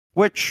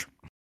 Which,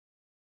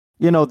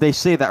 they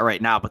say that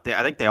right now, but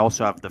I think they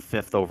also have the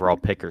 5th overall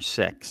pick or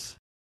 6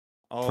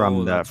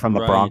 from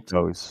the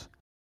Broncos.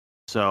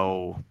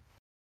 So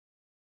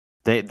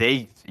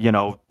they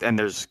and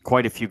there's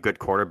quite a few good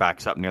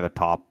quarterbacks up near the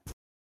top.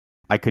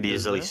 I could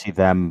easily see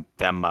them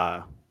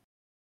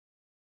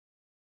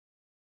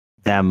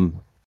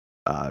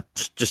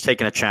just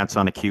taking a chance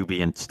on a QB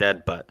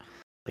instead. But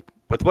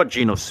with what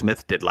Geno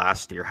Smith did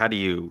last year, how do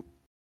you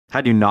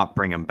not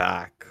bring him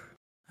back?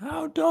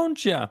 How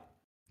don't you?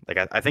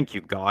 I think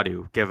you got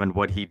to, given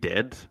what he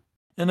did.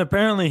 And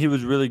apparently he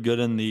was really good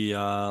in the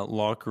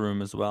locker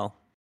room as well.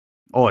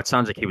 Oh, it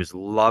sounds like he was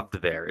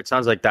loved there. It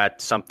sounds like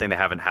that's something they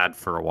haven't had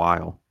for a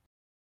while.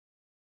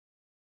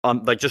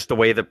 Like just the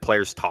way the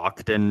players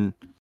talked and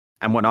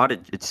whatnot.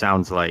 It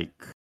sounds like,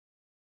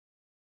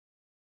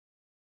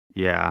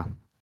 yeah.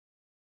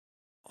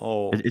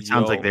 Oh, It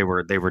sounds like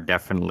yo. they were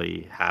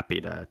definitely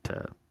happy to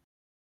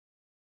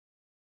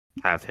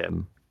have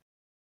him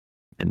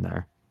in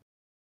there.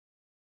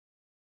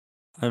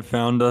 I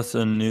found us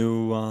a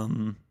new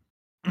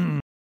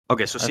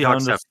Okay, so I Seahawks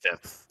found have us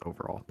fifth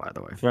overall, by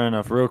the way. fair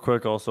enough. Real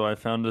quick also, I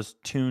found us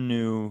two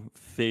new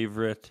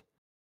favorite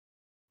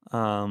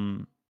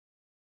um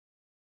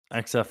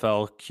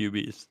XFL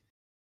QBs.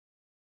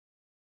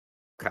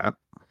 Okay.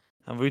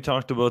 Have we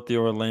talked about the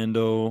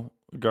Orlando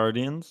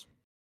Guardians?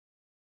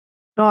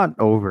 Not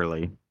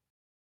overly.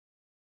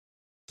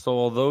 So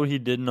although he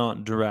did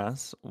not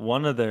dress,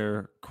 one of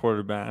their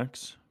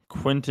quarterbacks,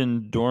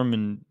 Quentin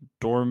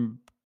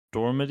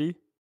Dormady,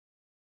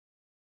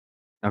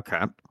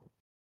 Okay.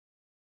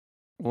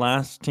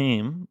 last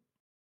team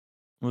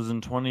was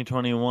in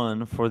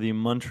 2021 for the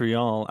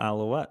Montreal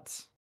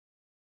Alouettes.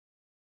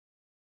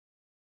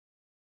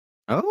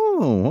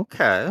 Oh,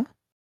 okay.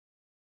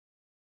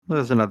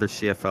 There's another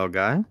CFL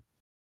guy.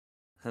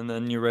 And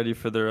then you ready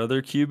for their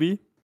other QB?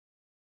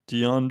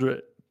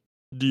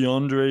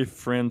 DeAndre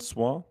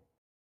Francois.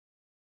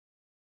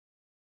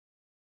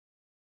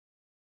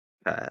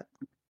 Okay.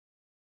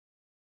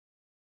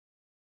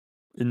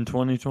 In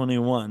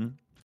 2021,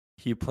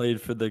 he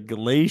played for the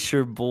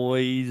Glacier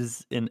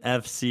Boys in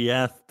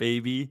FCF,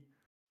 baby.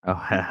 Oh,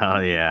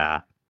 hell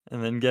yeah.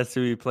 And then guess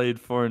who he played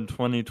for in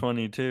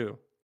 2022?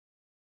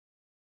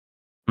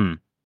 Hmm.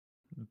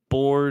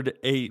 Bored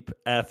Ape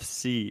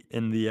FC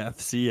in the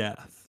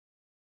FCF.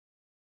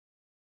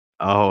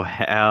 Oh,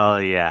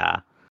 hell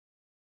yeah.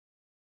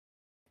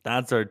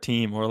 That's our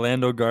team.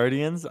 Orlando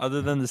Guardians,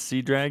 other than the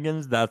Sea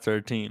Dragons, that's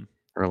our team.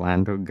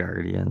 Orlando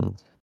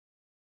Guardians.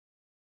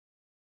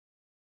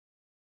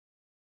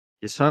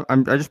 Yeah, so I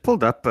just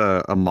pulled up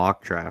a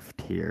mock draft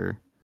here.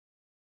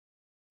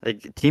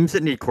 Like teams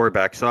that need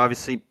quarterbacks. So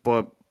obviously,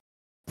 but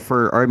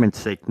for argument's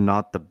sake,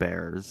 not the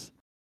Bears,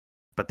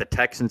 but the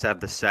Texans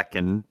have the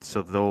second,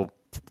 so they'll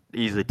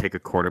easily take a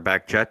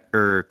quarterback.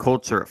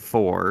 Colts are at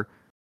 4.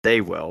 They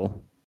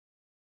will.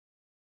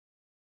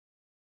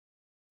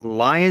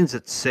 Lions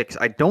at 6.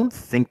 I don't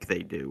think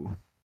they do.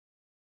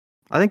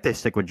 I think they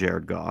stick with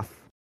Jared Goff.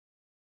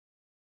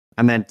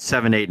 And then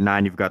 7, 8,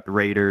 9, you've got the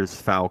Raiders,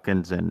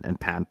 Falcons, and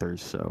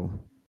Panthers. So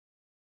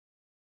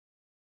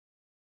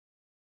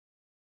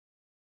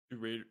Do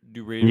and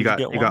Raiders get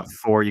you one? got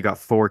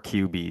four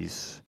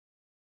QBs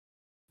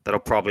that'll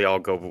probably all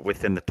go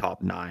within the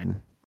top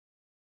 9.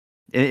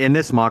 In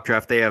this mock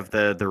draft, they have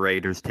the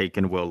Raiders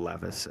taking Will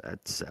Levis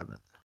at 7.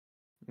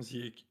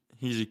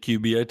 He's a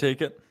QB, I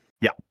take it?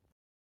 Yeah.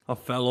 A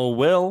fellow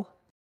Will.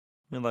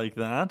 You like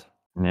that?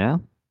 Yeah.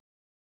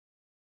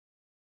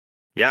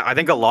 Yeah, I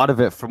think a lot of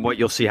it from what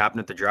you'll see happen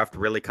at the draft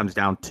really comes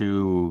down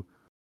to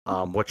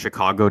what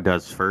Chicago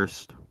does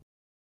first.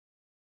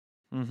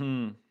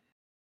 Mm-hmm.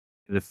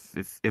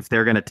 If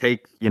they're gonna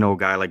take, a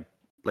guy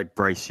like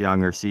Bryce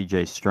Young or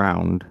CJ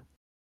Stroud,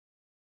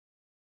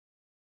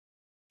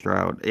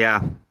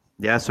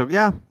 yeah. So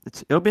yeah,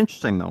 it'll be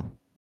interesting though.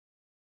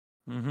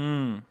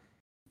 Mm-hmm.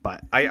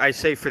 But I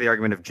say for the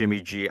argument of Jimmy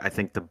G, I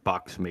think the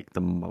Bucks make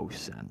the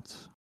most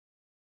sense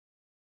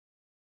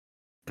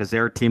because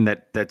they're a team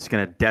that's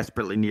gonna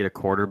desperately need a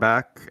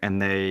quarterback,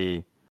 and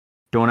they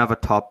don't have a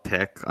top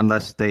pick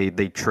unless they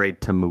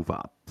trade to move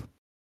up,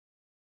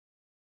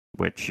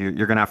 which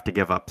you're gonna have to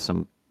give up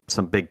some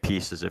big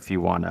pieces if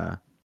you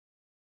wanna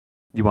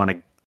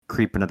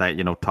creep into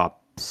that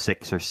top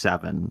 6 or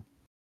 7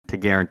 to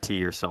guarantee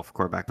yourself a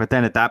quarterback. But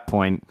then at that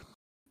point,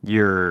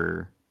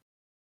 you're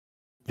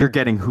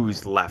getting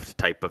who's left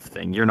type of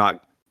thing. You're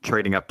not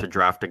trading up to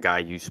draft a guy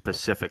you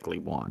specifically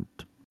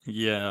want.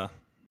 Yeah.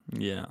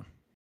 Yeah.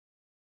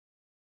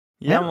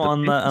 Yeah, Yeah, well,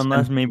 unless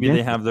interesting. maybe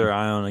they have their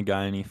eye on a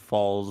guy and he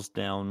falls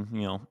down,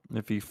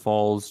 if he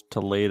falls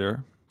to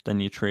later, then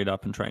you trade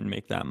up and try and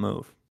make that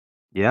move.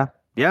 Yeah,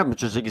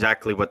 which is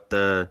exactly what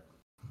the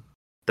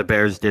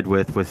Bears did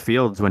with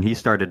Fields when he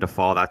started to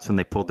fall. That's when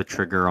they pulled the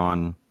trigger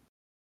on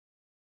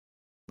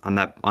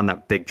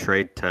that big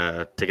trade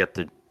to get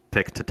the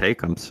pick to take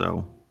him.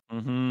 So.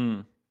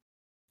 Mm-hmm.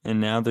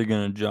 And now they're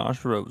gonna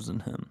Josh Rosen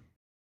him.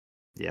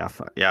 Yeah,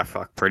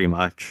 fuck, pretty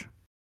much.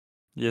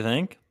 You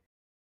think?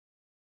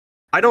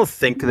 I don't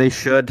think they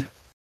should.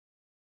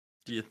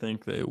 Do you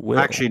think they will?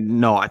 Actually,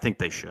 no, I think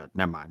they should.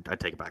 Never mind. I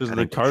take it back. Because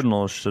the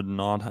Cardinals should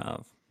not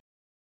have.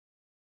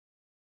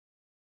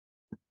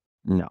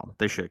 No,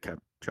 they should have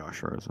kept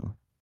Josh Rosen.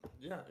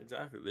 Yeah,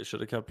 exactly. They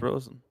should have kept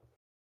Rosen.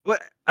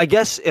 But I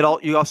guess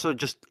you also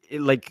just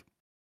like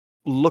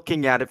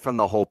looking at it from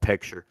the whole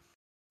picture.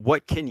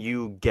 What can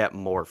you get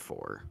more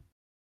for?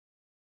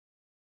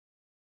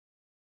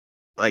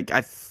 Like,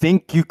 I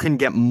think you can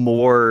get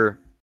more.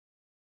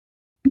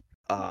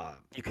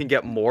 You can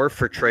get more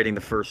for trading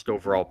the first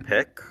overall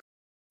pick,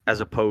 as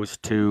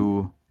opposed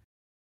to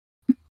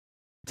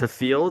to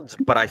Fields,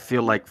 but I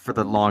feel like for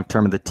the long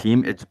term of the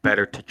team, it's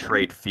better to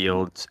trade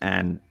Fields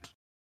and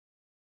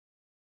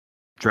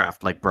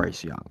draft like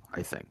Bryce Young,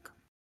 I think.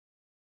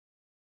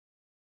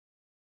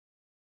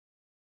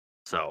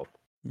 So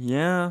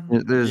Yeah,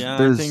 there's yeah. I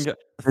there's think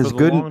for there's the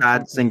good and long bad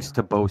term, things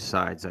to both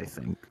sides, I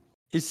think.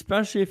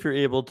 especially if you're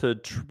able to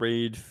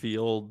trade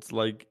Fields,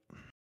 like,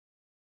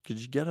 could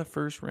you get a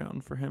first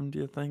round for him? Do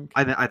you think?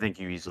 I think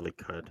you easily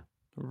could.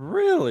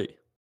 Really,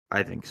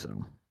 I think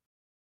so.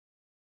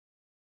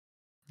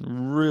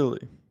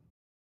 really.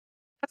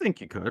 I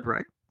think you could,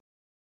 right?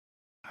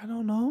 I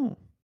don't know.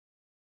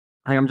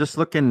 I'm just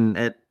looking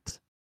at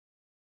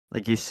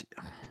like if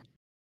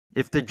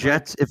the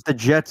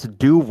Jets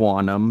do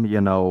want him,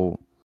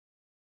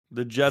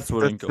 The Jets the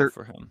wouldn't go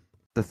for him.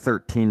 the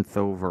 13th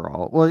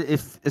overall. Well,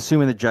 if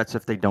assuming the Jets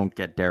if they don't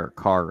get Derek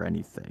Carr or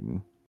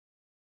anything.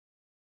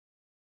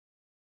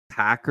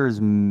 Packers,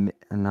 no,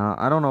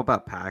 I don't know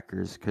about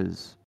Packers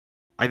because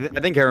I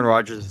think Aaron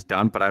Rodgers is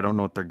done, but I don't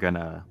know what they're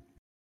gonna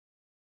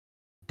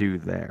do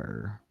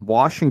there.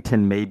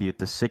 Washington maybe at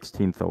the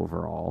 16th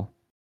overall.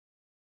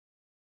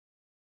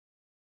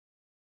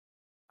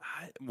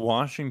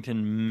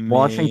 Washington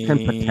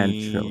Washington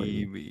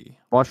potentially. maybe.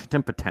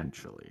 Washington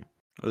potentially.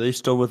 Are they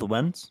still with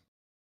Wentz?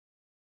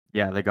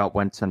 Yeah, they got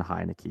Wentz and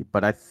Heineke,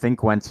 but I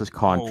think Wentz's Oh,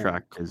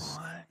 contract come is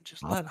on.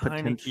 Just up let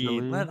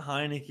potentially.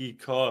 Heineke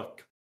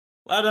cook.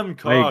 Let him I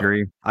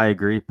cook.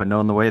 agree, but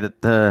knowing the way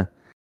that the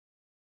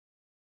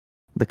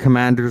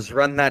Commanders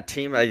run that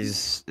team,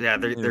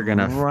 they're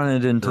gonna Run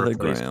it into the the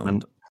replacement.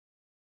 ground.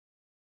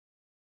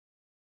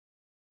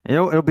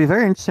 It'll be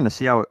very interesting to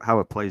see how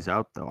it plays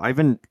out, though. I've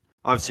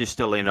obviously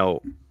still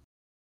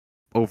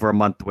over a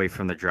month away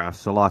from the draft,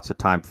 so lots of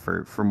time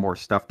for more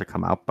stuff to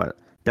come out, but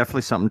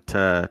definitely something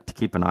to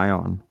keep an eye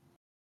on.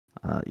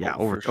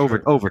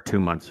 Over 2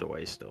 months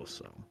away still,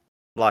 so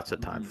lots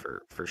of time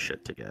for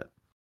shit to get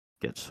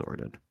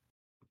sorted.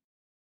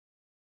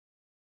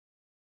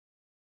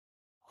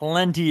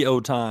 Plenty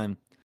of time.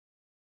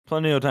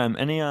 Any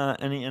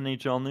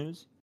NHL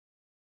news?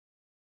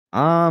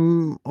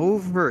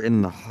 Over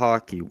in the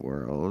hockey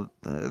world,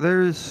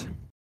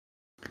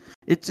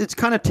 it's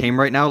kind of tame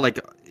right now. Like,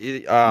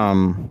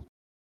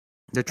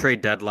 the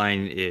trade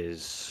deadline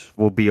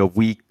will be a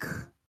week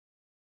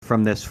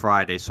from this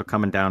Friday, so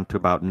coming down to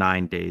about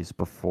 9 days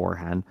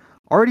beforehand.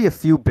 Already a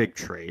few big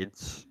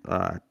trades.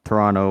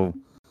 Toronto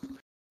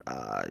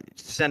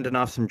sending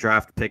off some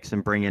draft picks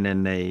and bringing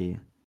in a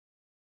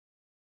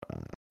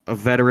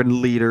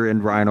veteran leader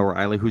in Ryan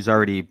O'Reilly, who's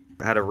already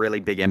had a really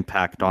big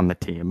impact on the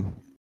team.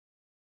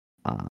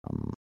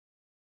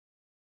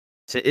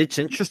 It's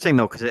interesting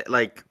though, because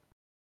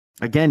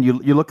again,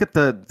 you look at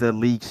the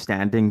league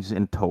standings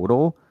in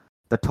total.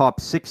 The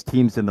top 6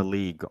 teams in the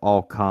league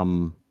all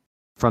come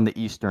from the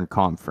Eastern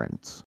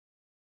Conference.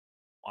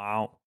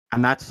 Wow.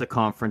 And that's the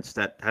conference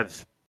that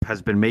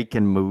has been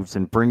making moves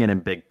and bringing in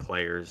big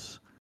players.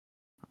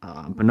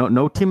 But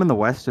no team in the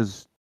West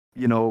has,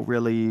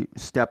 really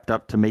stepped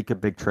up to make a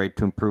big trade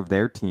to improve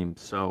their team.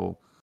 So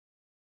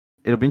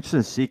it'll be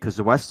interesting to see because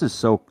the West is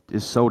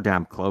so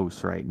damn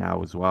close right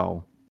now as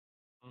well.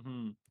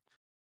 Mm-hmm.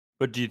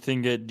 But do you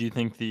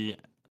think the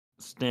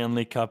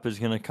Stanley Cup is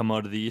going to come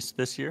out of the East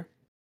this year?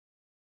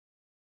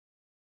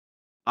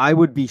 I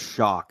would be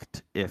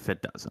shocked if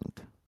it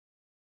doesn't.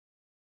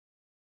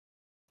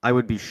 I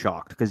would be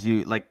shocked because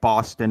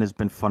Boston has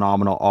been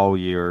phenomenal all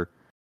year.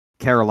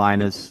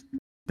 Carolina's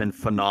been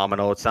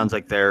phenomenal. It sounds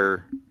like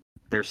they're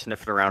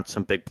sniffing around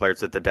some big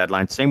players at the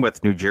deadline. Same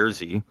with New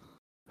Jersey,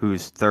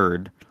 who's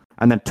third.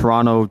 And then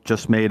Toronto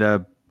just made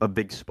a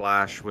big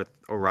splash with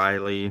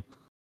O'Reilly.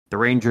 The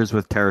Rangers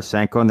with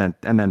Tarasenko,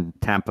 and then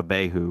Tampa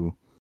Bay, who,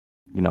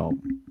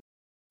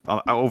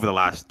 over the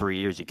last 3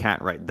 years, you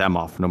can't write them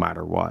off no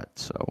matter what.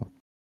 So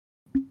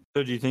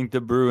do you think the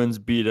Bruins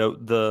beat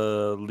out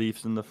the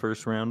Leafs in the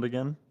first round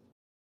again?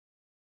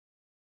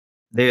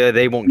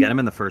 They won't get them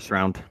in the first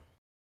round.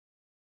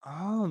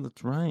 Oh,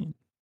 that's right.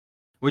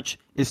 Which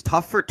is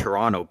tough for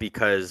Toronto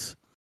because,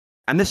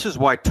 and this is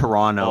why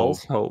Toronto.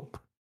 False hope.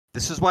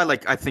 This is why,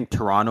 I think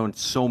Toronto and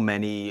so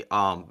many,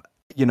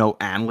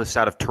 analysts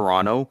out of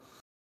Toronto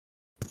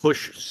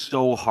push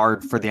so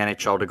hard for the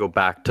NHL to go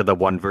back to the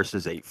 1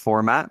 versus 8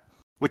 format,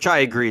 which I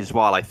agree as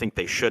well. I think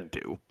they should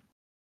do.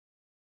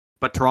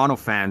 But Toronto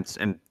fans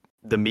and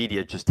the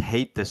media just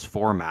hate this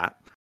format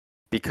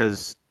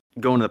because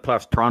going to the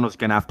playoffs, Toronto's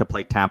going to have to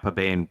play Tampa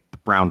Bay in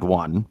round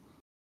 1,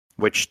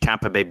 which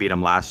Tampa Bay beat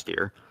them last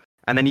year.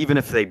 And then even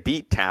if they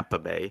beat Tampa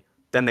Bay,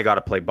 then they got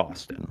to play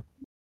Boston.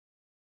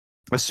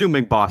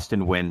 Assuming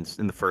Boston wins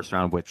in the first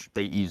round, which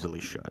they easily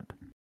should.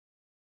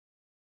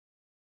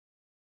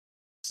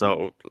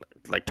 So,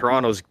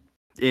 Toronto's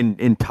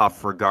in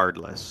tough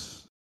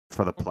regardless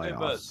for the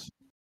playoffs.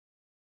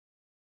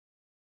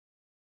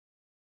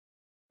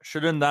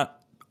 Shouldn't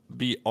that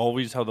be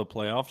always how the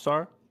playoffs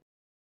are?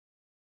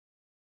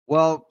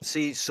 Well,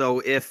 see,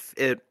 so if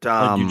it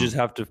you just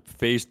have to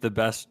face the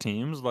best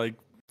teams,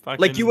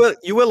 you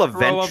will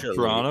eventually.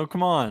 Toronto,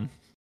 come on.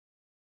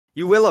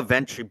 You will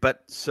eventually,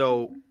 but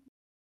so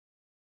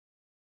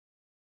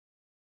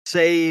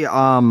say,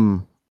 I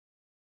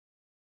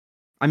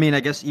mean, I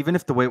guess even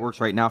if the way it works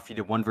right now, if you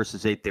did 1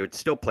 versus 8, they would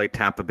still play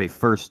Tampa Bay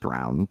first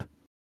round.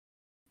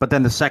 But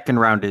then the second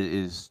round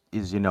is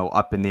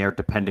up in the air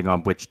depending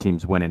on which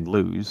teams win and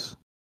lose.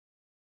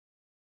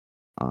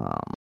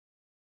 But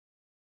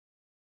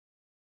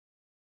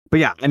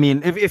yeah, I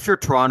mean, if you're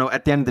Toronto,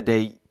 at the end of the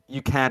day,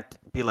 you can't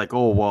be like,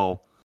 oh,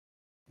 well,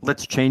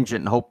 let's change it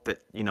and hope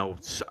that,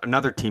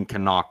 another team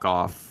can knock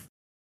off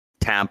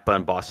Tampa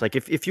and Boston. Like,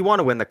 if you want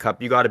to win the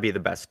Cup, you got to be the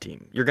best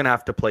team. You're going to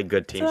have to play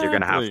good teams. Exactly. You're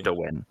going to have to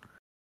win.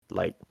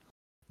 Like,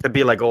 to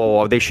be like,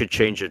 oh, they should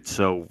change it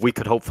so we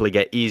could hopefully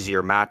get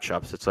easier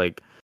matchups. It's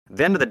like, at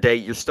the end of the day,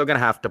 you're still going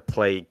to have to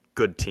play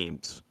good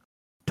teams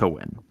to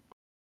win.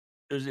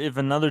 If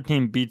another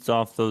team beats them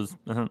off,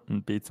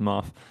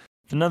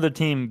 if another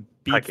team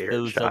beats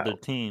those other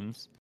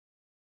teams,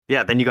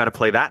 yeah, then you got to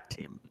play that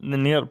team.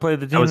 Then you got to play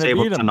the team that was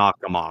able to knock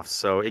them off.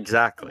 So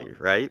exactly,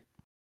 right?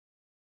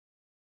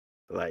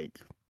 Like,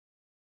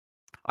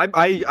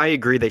 I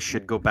agree they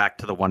should go back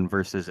to the 1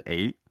 versus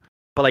 8,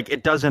 but like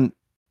it doesn't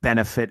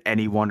benefit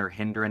anyone or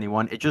hinder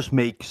anyone. It just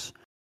makes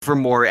for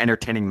more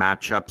entertaining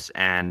matchups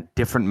and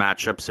different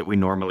matchups that we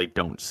normally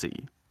don't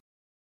see.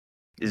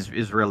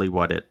 Is really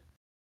what it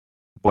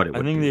would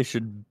I think be. They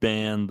should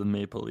ban the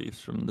Maple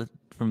Leafs from the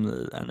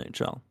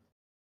NHL.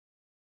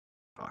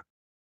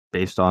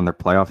 Based on their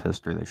playoff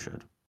history, they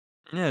should.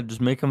 Yeah,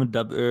 just make them a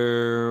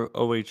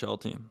OHL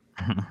team.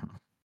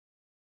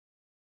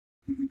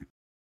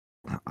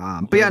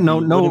 But yeah,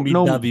 no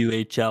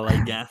WHL,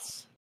 I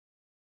guess.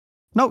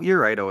 No, you're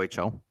right.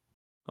 OHL,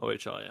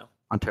 yeah.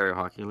 Ontario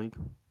Hockey League.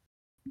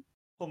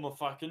 I'm a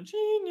fucking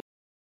genius.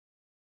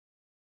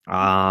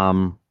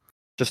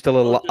 Just a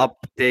little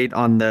update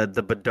on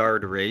the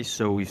Bedard race.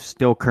 So we've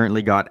still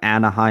currently got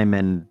Anaheim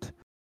and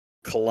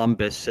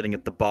Columbus sitting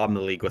at the bottom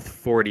of the league with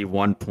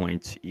 41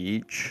 points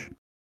each.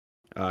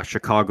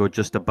 Chicago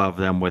just above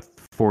them with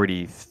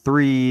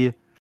 43.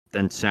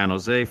 Then San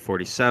Jose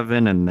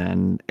 47, and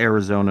then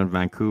Arizona and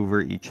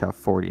Vancouver each have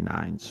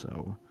 49.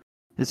 So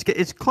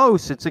it's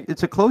close.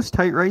 It's a close,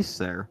 tight race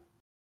there.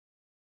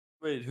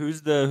 Wait,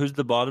 who's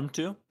the bottom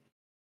two?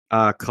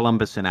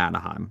 Columbus and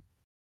Anaheim.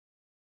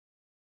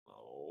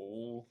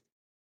 Oh.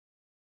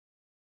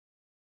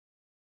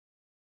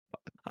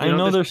 I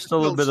know there's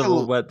still a bit of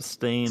a wet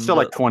stain. Still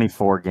like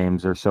 24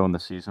 games or so in the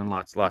season.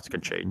 Lots can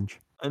change.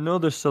 I know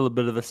there's still a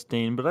bit of a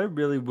stain, but I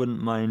really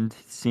wouldn't mind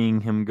seeing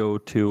him go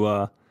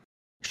to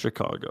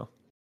Chicago.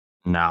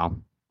 No,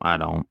 I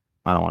don't.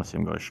 I don't want to see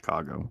him go to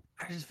Chicago.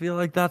 I just feel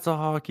like that's a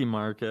hockey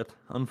market,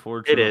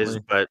 unfortunately. It is,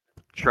 but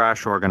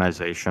trash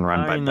organization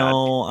run by bad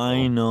people.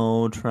 I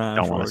know, trash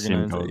don't want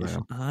organization. To see him go there.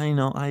 I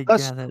know, I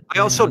get it. I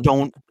also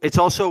don't. It's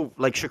also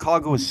like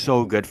Chicago was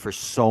so good for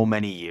so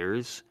many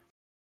years.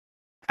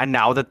 And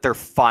now that they're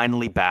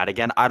finally bad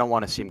again, I don't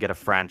want to see him get a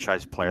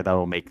franchise player that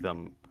will make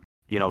them,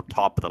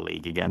 top of the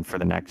league again for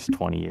the next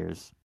 20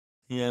 years.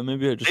 Yeah,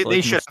 maybe I just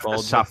they should have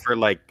to suffer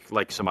like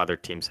some other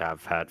teams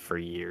have had for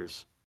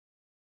years.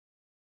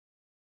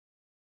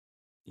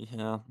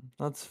 Yeah,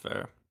 that's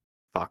fair.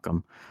 Fuck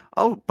them.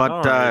 Oh,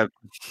 but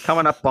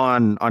coming up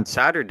on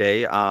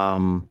Saturday,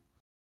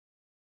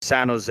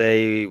 San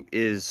Jose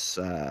is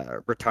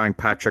retiring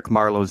Patrick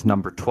Marleau's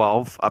number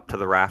 12 up to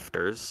the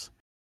rafters.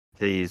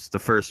 He's the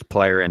first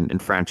player in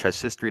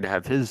franchise history to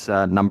have his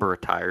number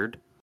retired.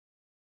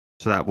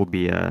 So that will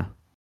be a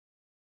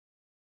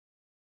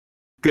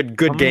good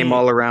game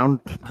all around.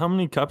 How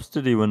many cups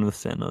did he win with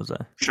San Jose?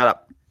 Shut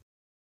up.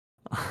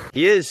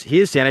 He is the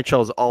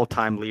NHL's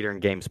all-time leader in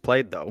games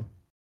played, though.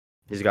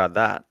 He's got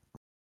that.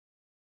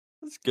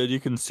 That's good. You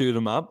can suit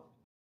him up.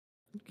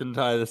 You can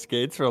tie the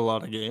skates for a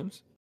lot of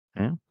games.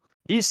 Yeah.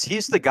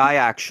 He's the guy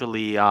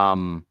actually.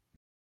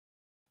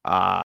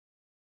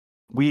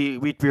 We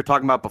were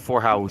talking about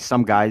before how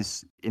some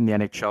guys in the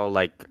NHL,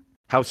 like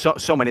how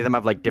so many of them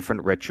have like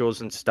different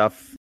rituals and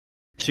stuff,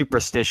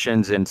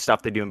 superstitions and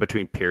stuff they do in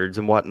between periods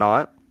and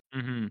whatnot.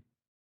 Mm-hmm.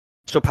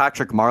 So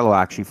Patrick Marleau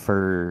actually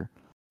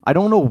I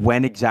don't know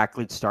when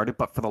exactly it started,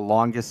 but for the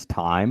longest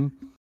time,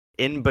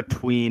 in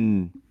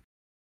between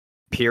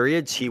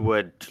periods, he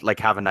would like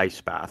have an ice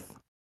bath.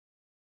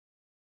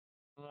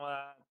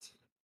 What?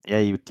 Yeah,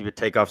 he would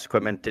take off his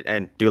equipment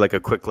and do like a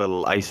quick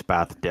little ice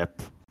bath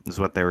dip, is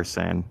what they were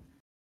saying.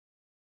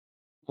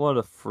 What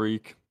a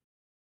freak.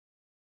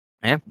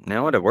 Yeah, you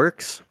know what? It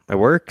works. It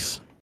works.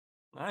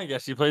 I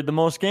guess he played the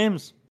most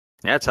games.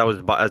 Yeah, that's how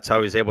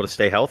he was able to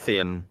stay healthy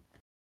and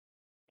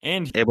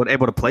able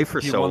to play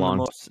for so long. He won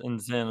the most in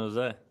San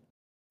Jose.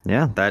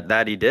 Yeah,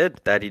 that he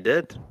did. That he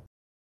did.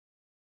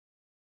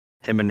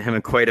 Him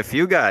and quite a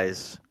few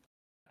guys.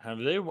 Have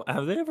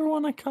they ever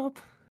won a cup?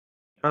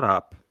 Shut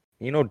up.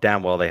 You know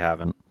damn well they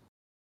haven't.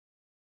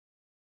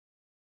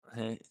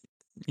 Hey,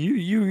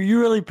 you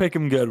really pick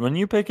them good. When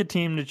you pick a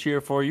team to cheer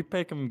for, you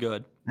pick them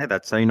good. Hey,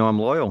 that's how you know I'm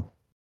loyal.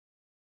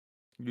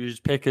 You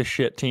just pick a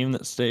shit team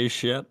that stays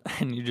shit,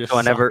 and you just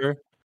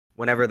suffer.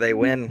 Whenever they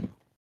win,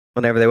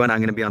 I'm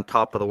going to be on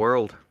top of the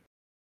world.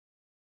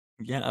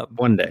 Yeah.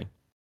 One day.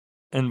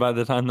 And by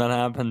the time that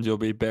happens, you'll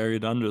be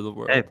buried under the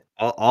world. Hey,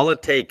 all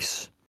it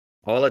takes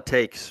All it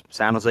takes,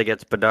 San Jose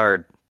gets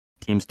Bedard.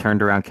 Team's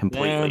turned around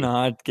completely. They're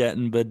not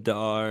getting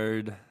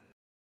Bedard.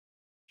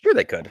 Sure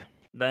they could.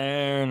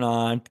 They're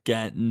not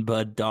getting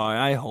Bedard.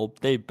 I hope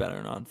they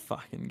better not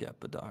fucking get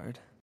Bedard.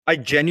 I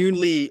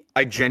genuinely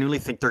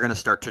think they're going to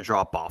start to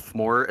drop off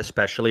more,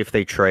 especially if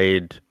they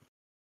trade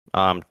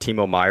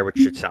Timo Meier,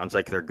 which it sounds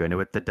like they're going to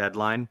at the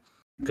deadline,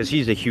 because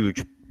he's a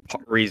huge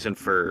reason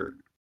for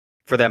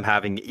them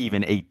having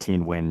even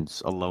 18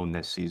 wins alone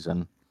this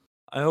season.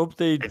 I hope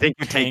they. I think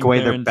you take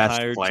away their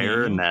best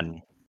player, team, and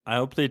then I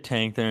hope they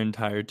tank their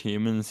entire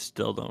team and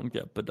still don't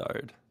get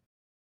Bedard.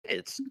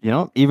 It's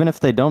even if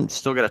they don't,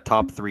 still get a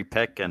top 3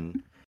 pick,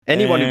 and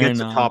anyone who gets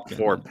a top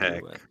 4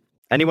 pick.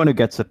 Anyone who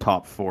gets a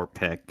top 4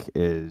 pick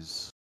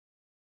is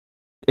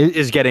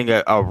getting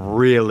a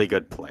really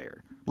good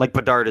player. Like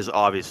Bedard is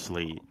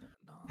obviously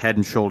head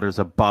and shoulders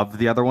above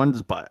the other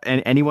ones, but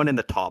anyone in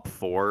the top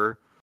 4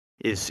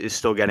 is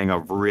still getting a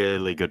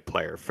really good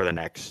player for the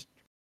next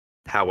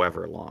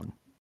however long.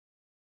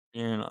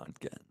 You're not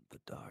getting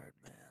Bedard,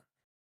 man.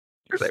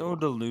 You're so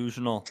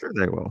delusional. Sure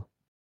they will.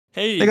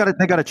 Hey, they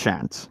got a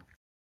chance.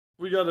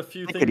 We got a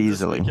few things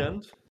this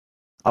weekend.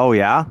 Oh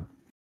yeah?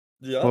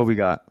 Yeah. What we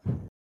got?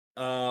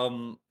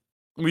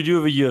 We do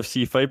have a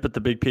UFC fight, but the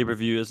big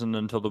pay-per-view isn't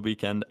until the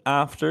weekend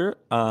after.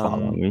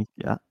 Following week,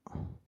 yeah.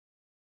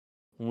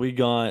 We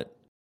got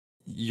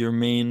your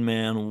main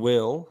man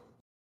Will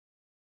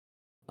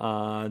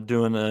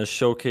doing a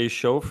showcase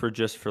show for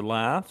Just for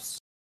Laughs.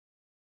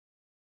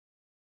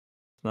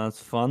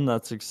 That's fun.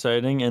 That's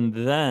exciting. And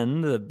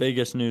then the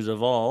biggest news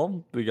of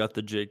all, we got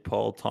the Jake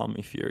Paul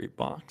Tommy Fury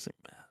boxing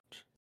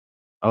match.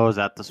 Oh, is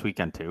that this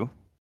weekend too?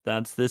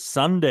 That's this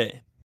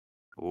Sunday.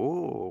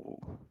 Ooh.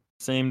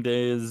 Same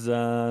day as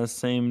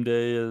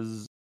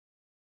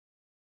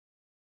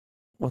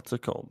what's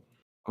it called?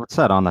 What's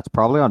that on? That's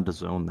probably on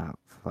DAZN, that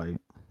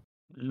fight.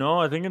 No,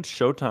 I think it's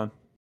Showtime.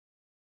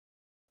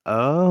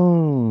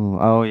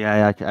 Oh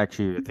yeah.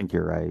 Actually, I think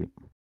you're right.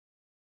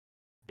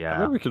 Yeah. I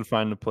bet we could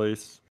find a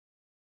place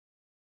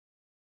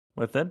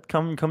with it.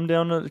 Come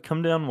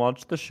down,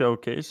 watch the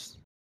showcase.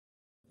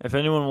 If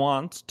anyone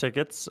wants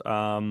tickets,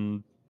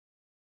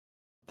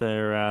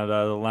 they're at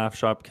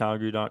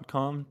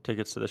laughshopcalgary.com.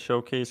 Tickets to the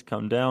showcase.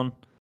 Come down.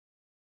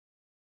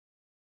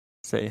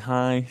 Say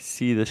hi.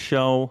 See the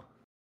show.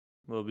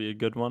 Will be a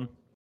good one.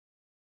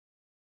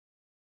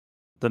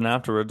 Then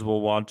afterwards,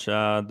 we'll watch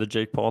the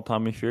Jake Paul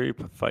Tommy Fury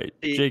fight.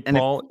 Jake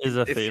Paul is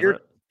a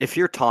favorite. If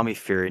you're Tommy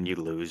Fury and you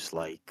lose,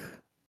 like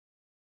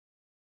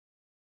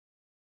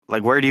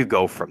where do you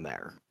go from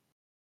there?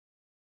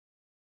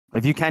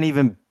 If you can't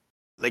even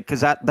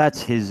because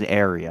that's his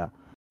area,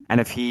 and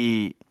if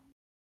he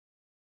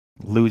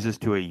loses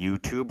to a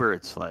YouTuber,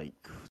 it's like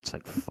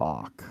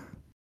fuck.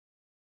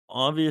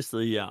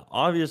 Obviously, yeah.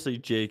 Obviously,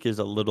 Jake is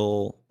a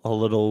little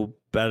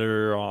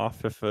better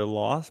off if it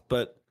lost,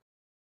 but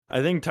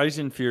I think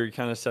Tyson Fury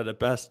kind of said it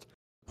best.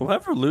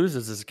 Whoever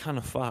loses is kind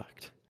of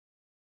fucked.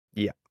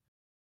 Yeah.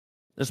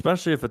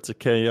 Especially if it's a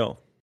KO.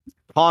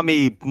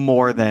 Tommy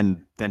more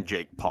than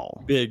Jake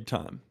Paul. Big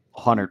time.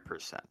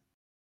 100%.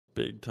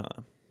 Big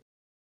time.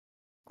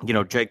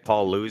 Jake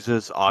Paul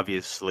loses.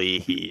 Obviously,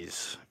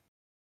 he's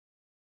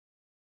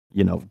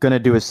gonna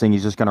do his thing.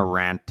 He's just gonna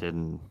rant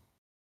and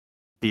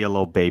be a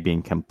little baby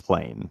and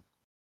complain.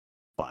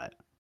 But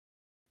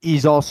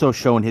he's also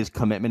shown his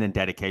commitment and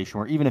dedication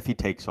where even if he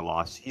takes a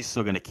loss, he's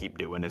still gonna keep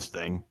doing his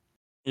thing.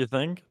 You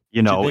think? Do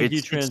you think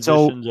he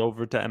transitions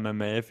over to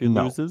MMA if he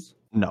loses?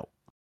 No.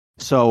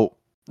 So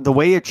the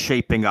way it's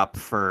shaping up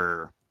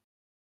for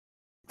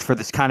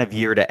this kind of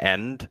year to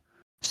end,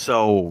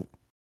 so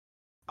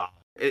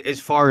as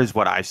far as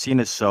what I've seen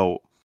is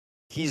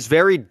he's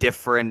very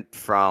different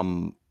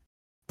from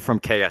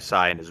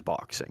KSI in his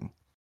boxing.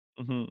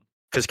 Mm-hmm.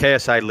 Because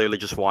KSI literally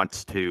just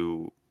wants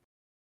to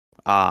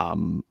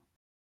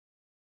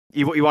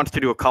he wants to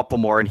do a couple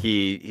more, and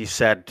he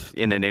said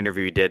in an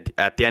interview he did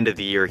at the end of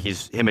the year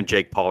him and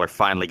Jake Paul are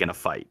finally gonna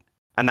fight.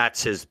 And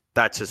that's his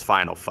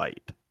final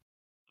fight.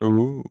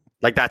 Ooh.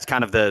 Like that's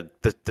kind of the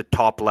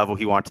top level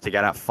he wants to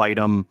get at. Fight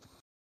him.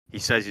 He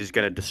says he's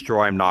gonna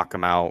destroy him, knock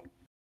him out.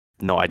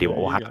 No idea what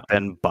will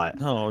happen, but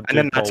and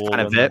then that's kind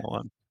of it.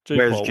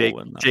 Whereas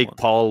Jake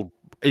Paul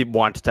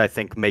wants to, I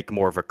think, make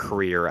more of a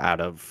career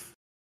out of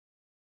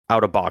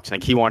boxing.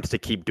 Like he wants to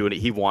keep doing it.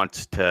 He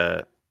wants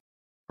to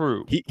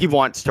prove. He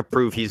wants to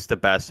prove he's the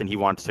best, and he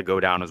wants to go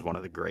down as one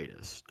of the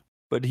greatest.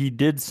 But he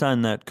did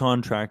sign that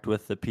contract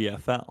with the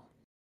PFL.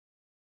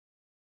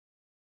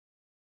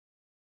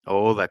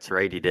 Oh, that's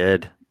right, he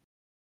did.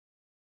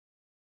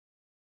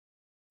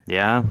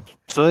 Yeah,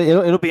 so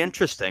it'll be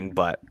interesting,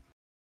 but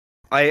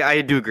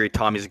I do agree.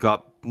 Tommy's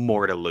got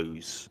more to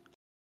lose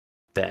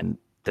than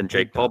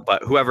Jake Paul,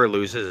 but whoever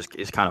loses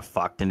is kind of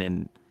fucked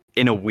and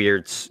in a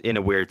weird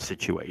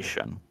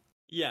situation.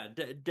 Yeah,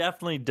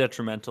 definitely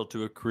detrimental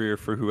to a career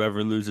for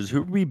whoever loses.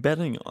 Who are we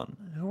betting on?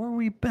 Who are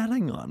we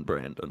betting on,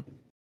 Brandon?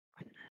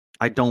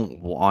 I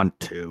don't want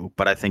to,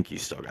 but I think you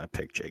still got to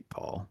pick Jake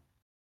Paul.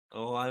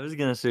 Oh, I was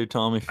gonna say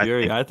Tommy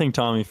Fury. I think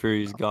Tommy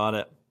Fury's got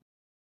it.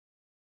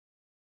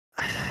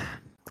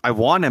 I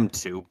want him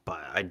to,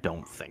 but I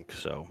don't think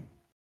so.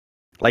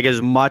 Like,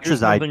 as much Here's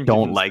as I something to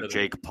don't like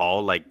consider. Jake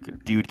Paul,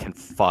 like, dude can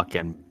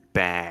fucking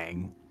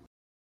bang.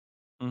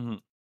 Mm-hmm.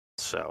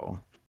 So,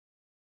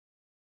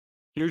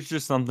 Here's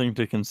just something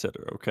to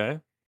consider, okay?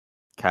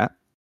 okay.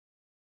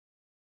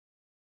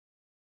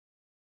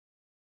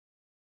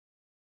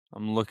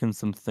 I'm looking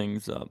some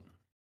things up.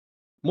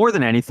 More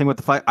than anything with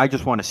the fight, I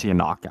just want to see a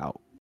knockout.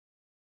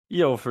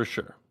 Yo, for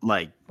sure.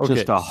 Like, Okay,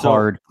 just a so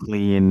hard,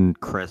 clean,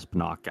 crisp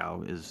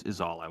knockout is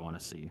all I want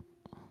to see.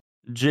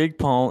 Jake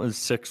Paul is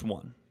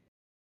 6'1".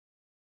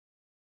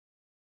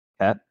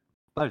 Okay.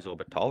 Thought he was a little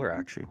bit taller,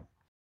 actually.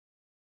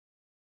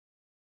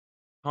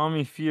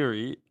 Tommy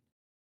Fury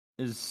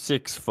is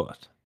 6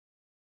 foot.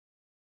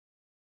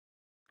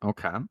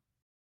 Okay.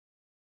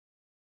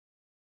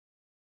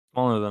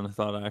 Smaller than I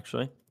thought,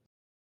 actually.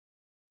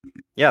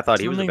 Yeah, I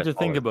thought he was a Something bit to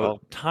think taller as well.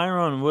 about.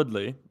 Tyron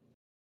Woodley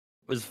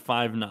was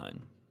 5'9".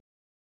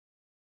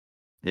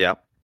 Yeah.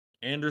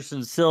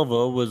 Anderson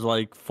Silva was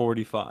like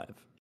 45.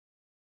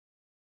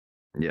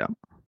 Yeah.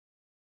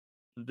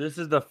 This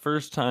is the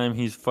first time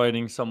he's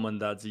fighting someone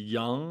that's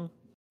young,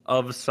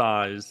 of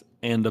size,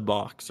 and a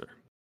boxer.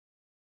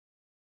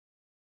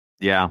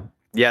 Yeah.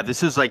 Yeah,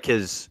 this is like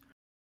his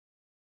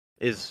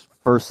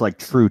first like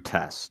true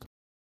test.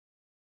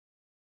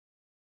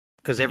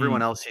 Because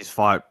everyone else he's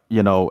fought,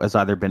 has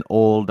either been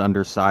old,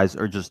 undersized,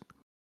 or just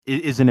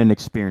isn't an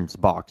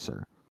experienced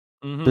boxer.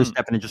 They're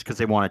stepping in just because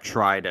they want to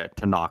try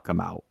to knock him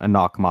out and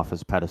knock him off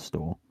his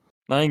pedestal.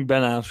 I think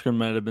Ben Askren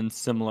might have been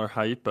similar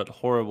height, but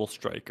horrible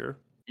striker.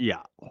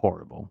 Yeah,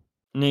 horrible.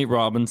 Nate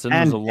Robinson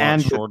was a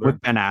lot shorter.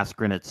 With Ben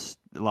Askren, it's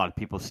a lot of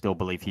people still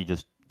believe he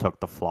just took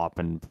the flop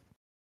and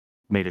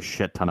made a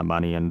shit ton of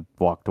money and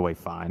walked away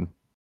fine.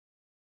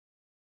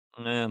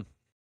 Man.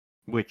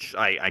 Which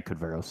I could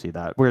very well see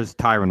that. Whereas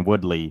Tyron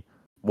Woodley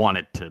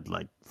wanted to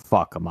like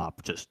fuck him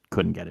up, just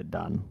couldn't get it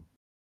done.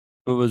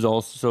 It was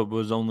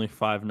only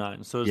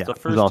 5'9". So it's the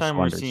first time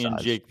we're seeing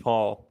Jake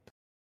Paul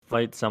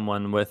fight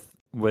someone with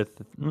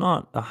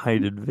not a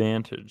height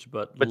advantage,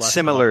 but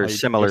similar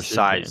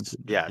size.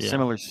 Yeah,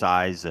 similar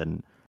size,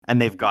 and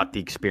they've got the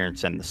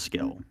experience and the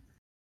skill.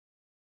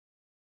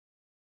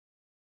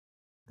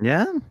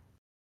 Yeah,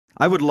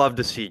 I would love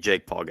to see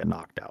Jake Paul get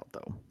knocked out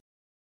though.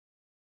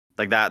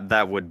 Like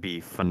that would be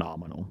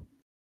phenomenal.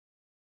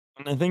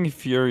 And I think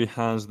Fury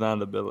has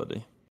that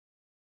ability.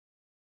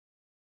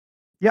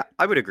 Yeah,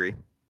 I would agree.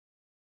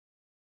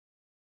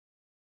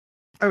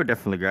 I would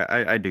definitely agree.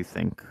 I do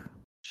think.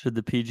 Should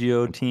the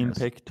PGO team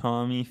pick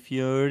Tommy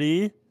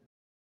Fury?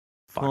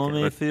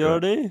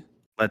 Fury?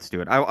 Let's do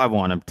it. I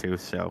want him to,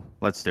 so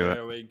let's do it.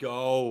 There we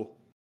go.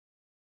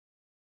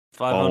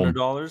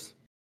 $500?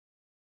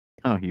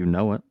 Oh, you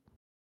know it.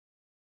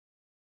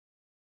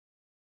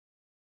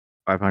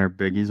 500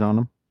 biggies on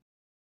him.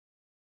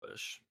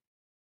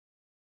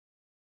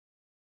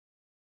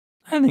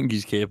 I think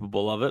he's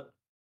capable of it.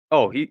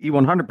 Oh, he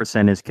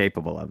 100% is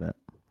capable of it,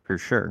 for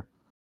sure.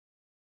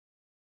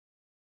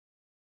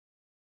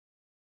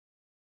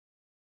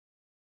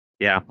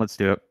 Yeah, let's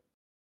do it.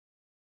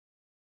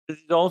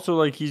 He's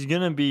also he's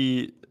gonna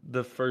be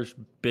the first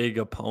big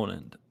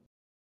opponent.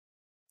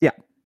 Yeah.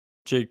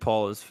 Jake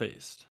Paul has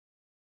faced.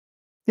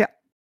 Yeah.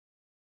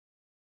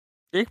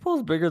 Jake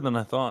Paul's bigger than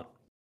I thought.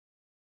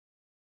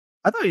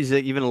 I thought he's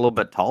even a little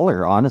bit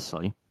taller,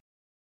 honestly.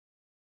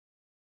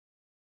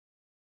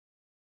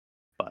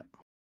 But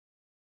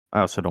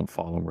I also don't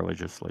follow him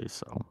religiously,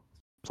 so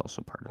it's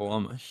also part of it. Oh,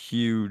 I'm a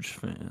huge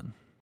fan.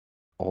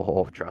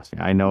 Oh, trust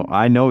me. I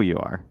know you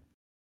are.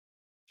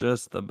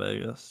 Just the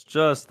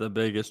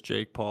biggest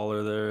Jake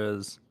Pauler there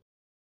is.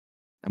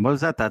 And what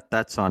was that?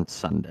 That's on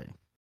Sunday.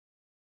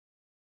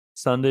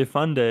 Sunday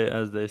fun day,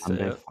 as they say.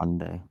 Sunday fun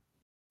day.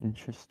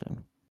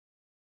 Interesting.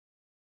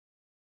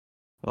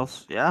 Well,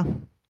 yeah.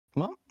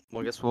 Well,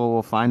 I guess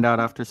we'll find out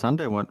after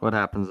Sunday what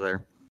happens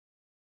there.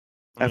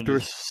 After we're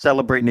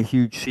celebrating a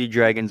huge Sea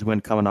Dragons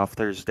win coming off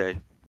Thursday.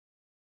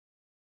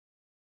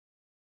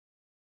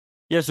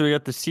 Yeah, so we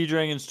got the Sea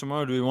Dragons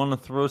tomorrow. Do we want to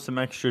throw some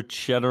extra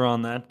cheddar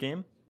on that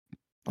game?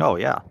 Oh,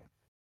 yeah.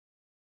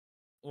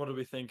 What are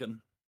we thinking?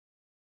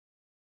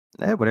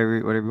 Yeah, whatever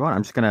you want.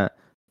 I'm just gonna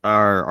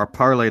our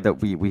parlay that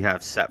we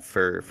have set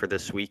for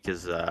this week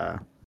is we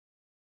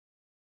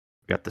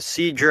got the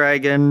Sea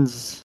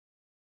Dragons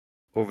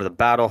over the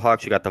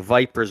Battlehawks, we got the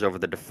Vipers over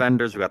the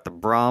Defenders, we got the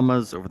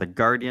Brahmas over the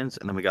Guardians,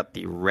 and then we got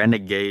the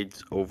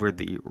Renegades over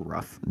the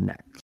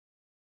Roughnecks.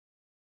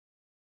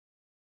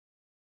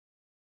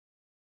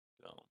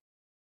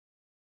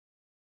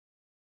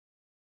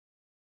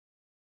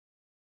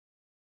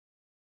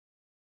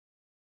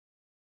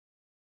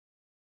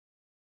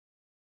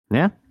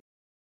 Yeah.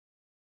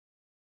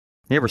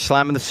 Yeah, we're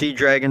slamming the Sea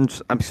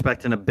Dragons. I'm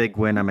expecting a big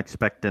win. I'm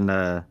expecting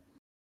a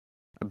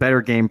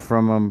better game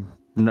from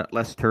them,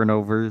 less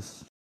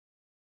turnovers.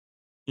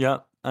 Yeah,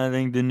 I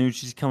think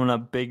Danucci's coming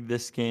up big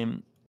this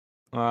game.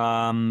 There's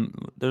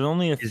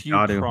only a few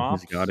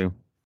props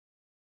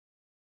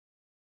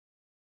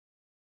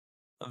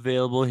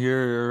available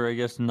here, or I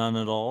guess none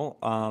at all.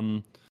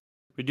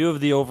 We do have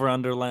the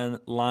over-under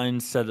line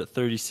set at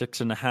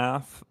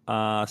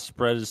 36.5.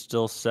 Spread is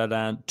still set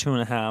at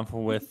 2.5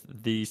 with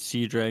the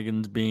Sea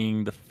Dragons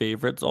being the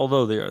favorites,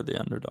 although they are the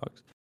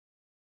underdogs.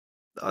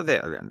 Oh, they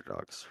are the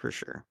underdogs for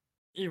sure.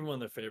 Even when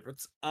they're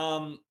favorites.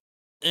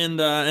 And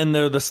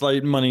they're the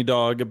slight money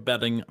dog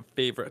betting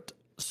favorite.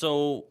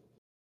 So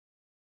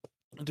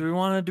do we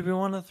want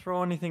to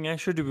throw anything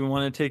extra? Do we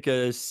want to take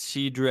a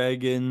Sea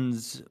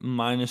Dragons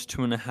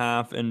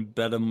 -2.5 and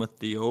bet them with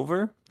the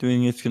over? Do you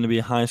think it's going to be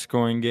a high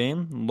scoring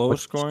game, low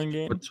scoring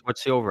game?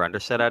 What's the over under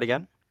set at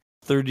again?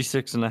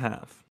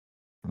 36.5.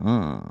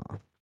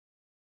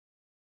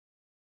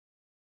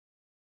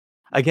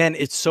 Again,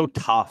 it's so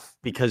tough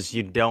because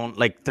you don't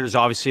there's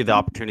obviously the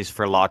opportunities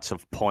for lots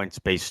of points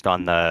based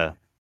on the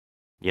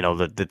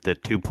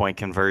 2-point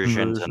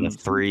conversions and the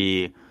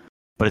 3.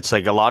 But it's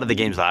like a lot of the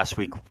games last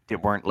week, they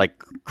weren't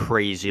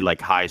crazy,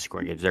 high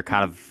scoring games. They're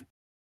kind of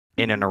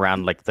in and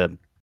around the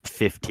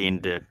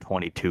 15 to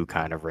 22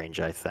 kind of range,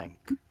 I think.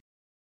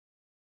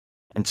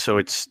 And so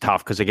it's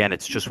tough because again,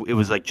 it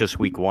was just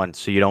week 1.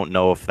 So you don't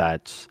know if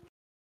that's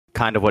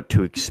kind of what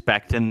to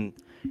expect in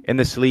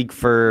this league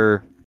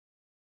for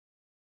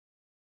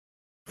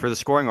the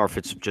scoring, or if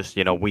it's just,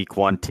 week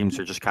 1, teams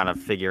are just kind of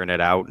figuring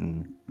it out.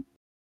 And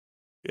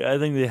yeah, I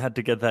think they had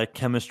to get that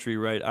chemistry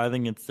right. I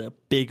think it's a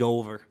big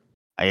over.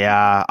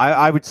 Yeah,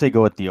 I would say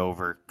go with the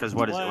over because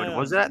what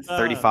was it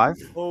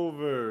 35?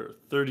 Over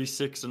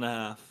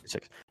 36.5.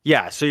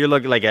 Yeah, so you're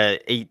looking like a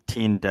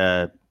 18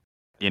 to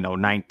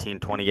 19,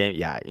 20 game.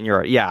 Yeah, you're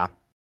right. Yeah,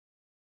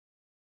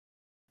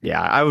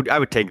 I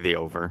would take the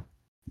over.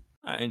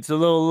 All right, so a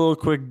little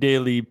quick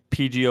daily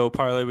PGO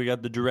parlay. We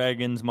got the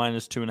Dragons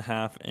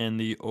 -2.5 and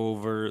the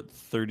over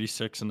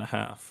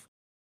 36.5.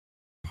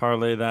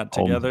 Parlay that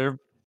together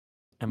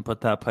and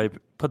put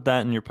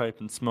that in your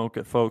pipe and smoke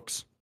it,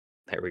 folks.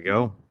 There we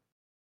go.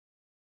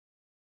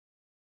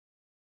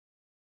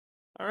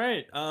 All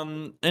right.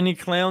 Any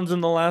clowns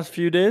in the last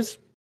few days?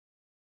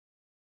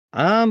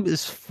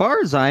 As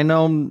far as I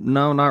know,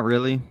 no, not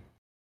really.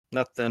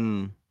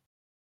 Nothing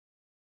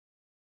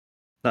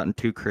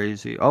too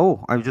crazy.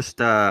 Oh, I just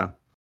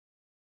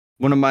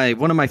one of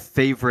my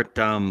favorite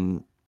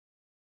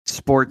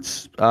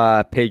sports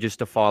pages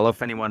to follow.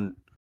 If anyone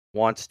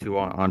wants to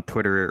on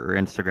Twitter or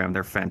Instagram,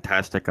 they're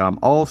fantastic.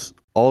 All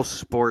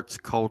sports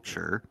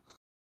culture.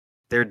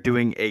 They're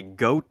doing a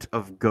goat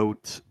of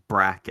goats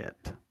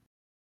bracket,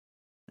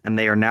 and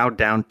they are now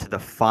down to the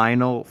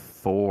final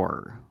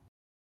 4.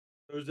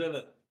 Who's in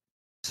it?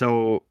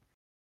 So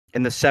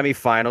in the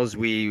semifinals,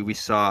 we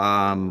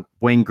saw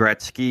Wayne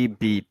Gretzky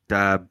beat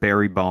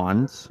Barry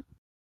Bonds.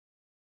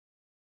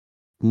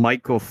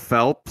 Michael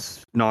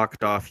Phelps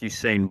knocked off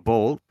Usain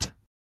Bolt.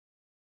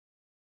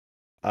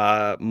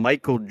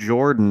 Michael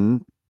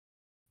Jordan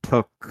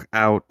took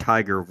out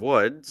Tiger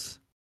Woods.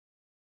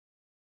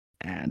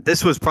 And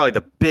this was probably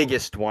the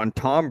biggest one.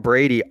 Tom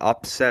Brady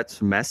upsets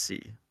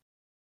Messi.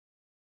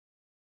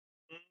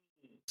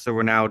 So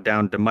we're now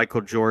down to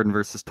Michael Jordan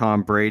versus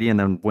Tom Brady, and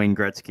then Wayne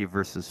Gretzky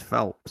versus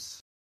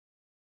Phelps.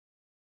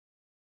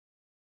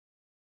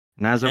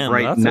 And as of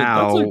right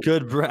now, that's a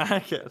good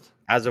bracket.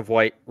 As of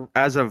right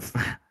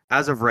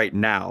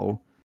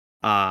now,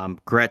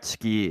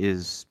 Gretzky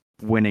is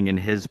winning in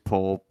his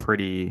poll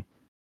pretty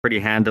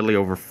handily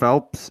over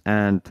Phelps,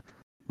 and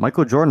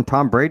Michael Jordan,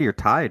 Tom Brady are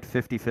tied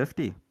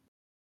 50-50.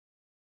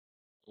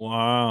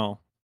 Wow.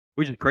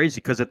 Which is crazy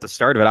because at the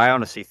start of it, I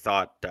honestly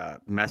thought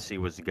Messi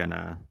was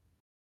gonna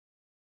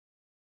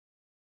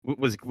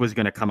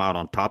come out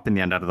on top in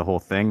the end out of the whole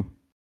thing.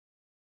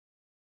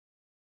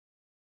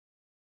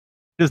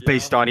 Just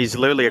based on he's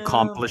literally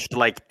accomplished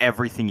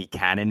everything he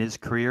can in his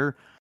career,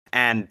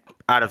 and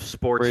out of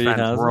sports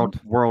fans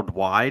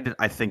worldwide,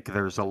 I think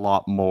there's a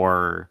lot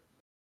more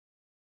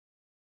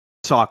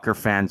soccer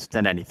fans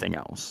than anything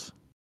else.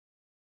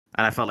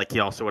 And I felt like he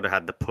also would have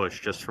had the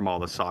push just from all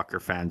the soccer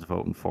fans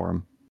voting for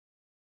him.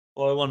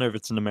 Well, I wonder if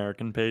it's an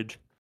American page.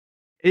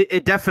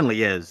 It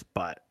definitely is,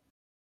 but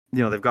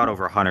they've got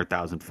over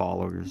 100,000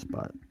 followers.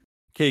 But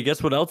okay,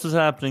 guess what else is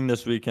happening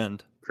this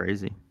weekend?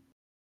 Crazy.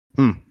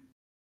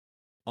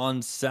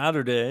 On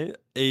Saturday,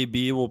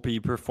 AB will be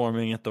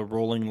performing at the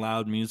Rolling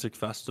Loud Music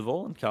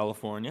Festival in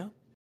California.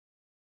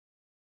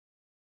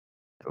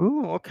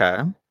 Ooh,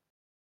 okay.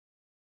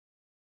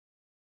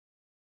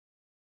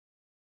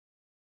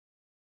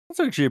 That's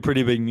actually a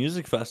pretty big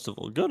music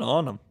festival. Good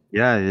on them.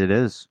 Yeah, it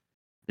is.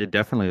 It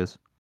definitely is.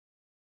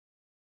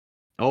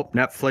 Oh,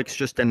 Netflix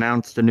just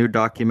announced a new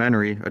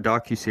documentary, a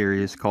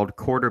docuseries called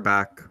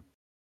Quarterback.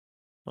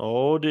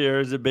 Oh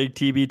dear, is it big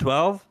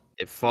TB12?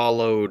 It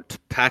followed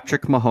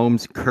Patrick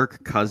Mahomes,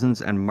 Kirk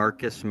Cousins, and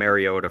Marcus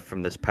Mariota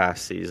from this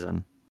past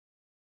season.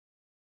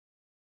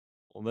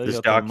 Well, this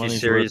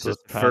docuseries is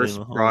the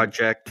first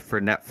project for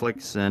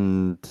Netflix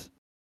and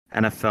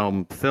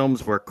NFL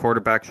films where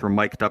quarterbacks were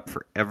mic'd up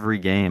for every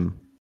game.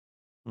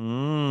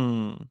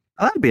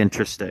 That'd be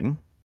interesting.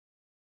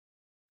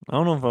 I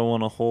don't know if I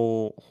want a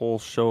whole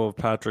show of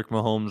Patrick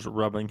Mahomes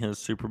rubbing his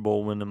Super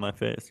Bowl win in my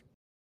face.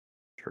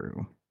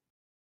 True.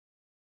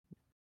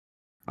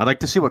 I'd like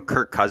to see what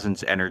Kirk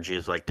Cousins' energy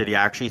is like. Did he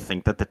actually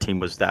think that the team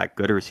was that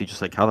good, or is he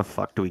just like, how the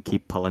fuck do we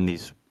keep pulling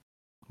these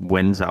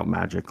wins out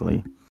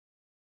magically?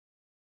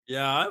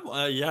 Yeah,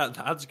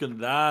 that's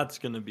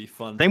gonna be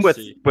fun Same to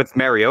see. with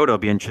Mariota. It'll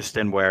be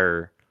interesting.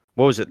 What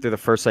was it, through the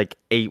first like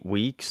 8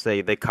 weeks?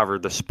 They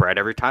covered the spread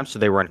every time, so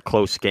they were in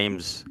close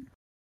games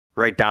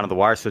right down to the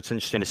wire. So it's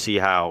interesting to see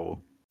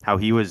how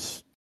he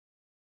was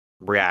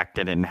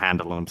reacting and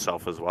handling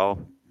himself as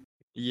well.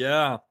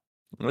 Yeah,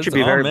 Should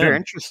be very very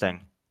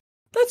interesting.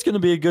 That's gonna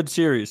be a good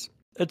series.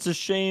 It's a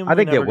shame I we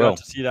think it never will. got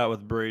to see that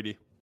with Brady.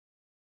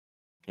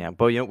 Yeah,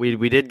 but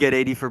we did get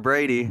 80 for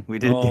Brady. We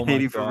did get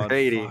 80 for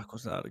Brady. Fuck,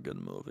 was that a good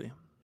movie?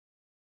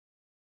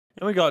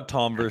 And we got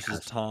Tom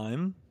versus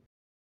Time.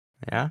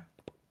 Yeah.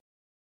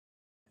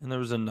 And there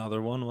was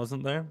another one,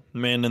 wasn't there?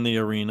 Man in the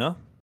Arena.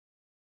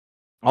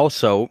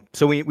 Also,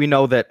 so we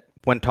know that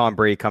when Tom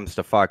Brady comes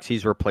to Fox,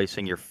 he's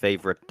replacing your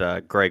favorite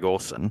Greg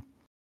Olson.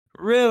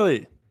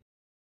 Really?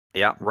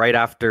 Yeah, right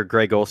after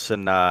Greg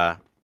Olson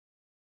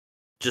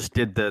just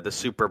did the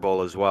Super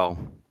Bowl as well.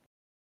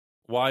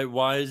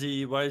 Why is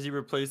he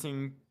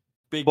replacing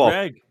Big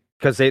Greg?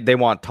 Because they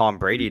want Tom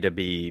Brady to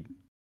be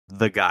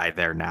the guy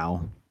there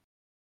now.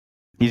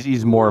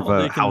 He's more of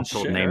a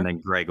household name than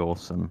Greg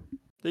Olson.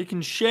 They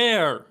can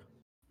share.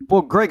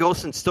 Well, Greg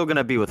Olson's still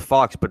gonna be with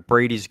Fox, but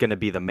Brady's gonna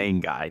be the main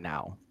guy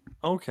now.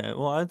 Okay.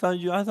 Well, I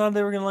thought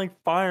they were gonna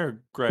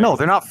fire Greg. No,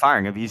 they're not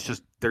firing him. They're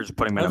just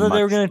putting him in a much lesser role. I thought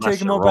they were gonna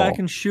take him out back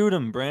and shoot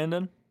him,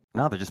 Brandon.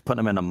 No, they're just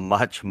putting him in a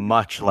much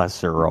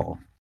lesser role.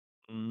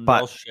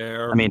 But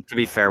share. I mean, to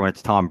be fair, when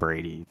it's Tom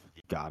Brady,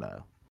 you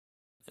gotta.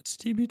 It's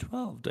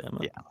TB12, damn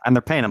it. Yeah, and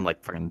they're paying him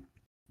like fucking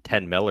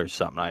 $10 million or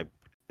something.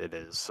 It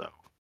is so.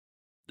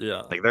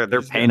 Yeah, like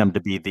they're paying him to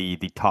be the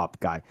top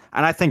guy,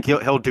 and I think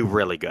he'll do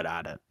really good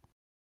at it.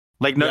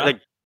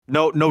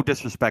 No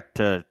disrespect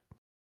to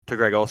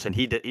Greg Olson,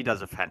 he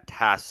does a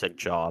fantastic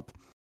job,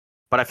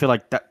 but I feel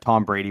like that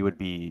Tom Brady would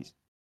be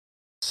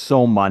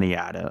so money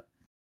at it,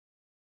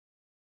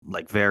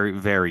 like very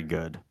very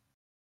good.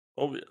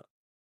 Oh yeah,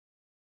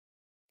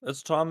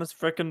 that's Thomas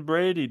frickin'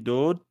 Brady,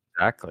 dude.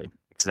 Exactly.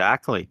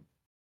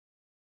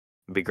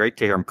 It'd be great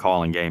to hear him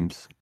calling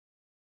games.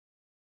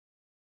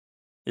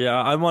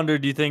 Yeah, I wonder.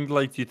 Do you think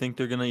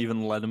they're gonna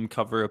even let him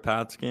cover a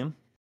Pats game?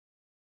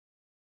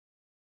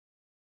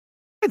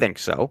 I think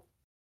so.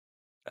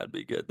 That'd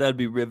be good. That'd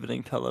be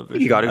riveting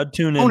television. I'd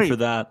tune in for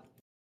that.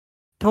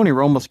 Tony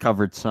Romo's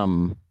covered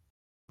some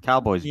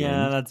Cowboys games.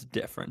 Yeah, that's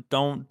different.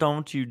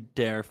 Don't you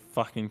dare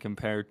fucking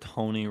compare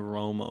Tony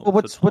Romo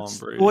to Tom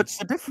Brady. What's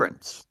the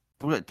difference?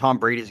 Tom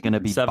Brady's going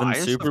to be 7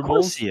 biased? Super Bowls? Of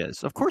course he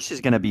is. Of course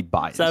he's going to be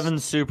biased. 7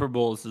 Super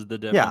Bowls is the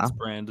difference,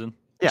 Brandon.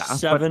 Yeah,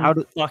 7 how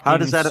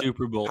does that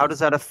Super Bowls. How does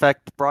that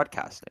affect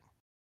broadcasting?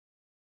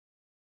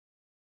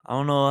 I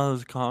don't know how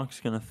his cock's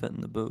going to fit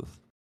in the booth.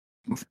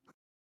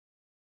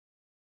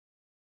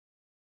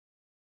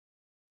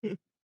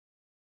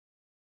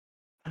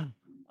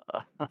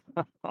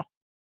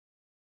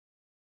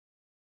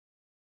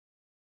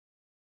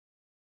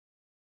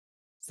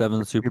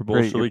 Seven Super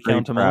Bowls. Should we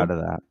count them out?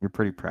 You're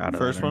pretty proud of that.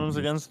 First one was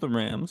against the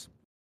Rams.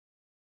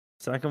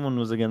 Second one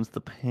was against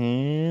the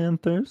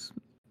Panthers.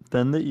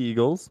 Then the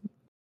Eagles.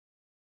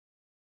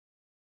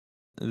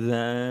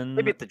 Then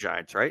they beat the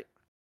Giants, right?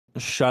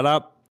 Shut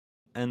up.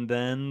 And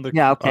then the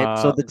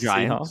So the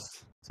Giants.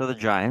 Seahawks. So the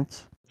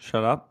Giants.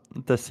 Shut up.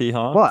 The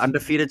Seahawks. Well,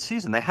 undefeated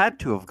season. They had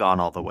to have gone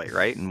all the way,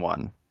 right? And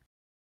won.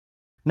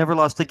 Never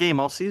lost a game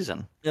all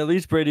season. At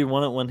least Brady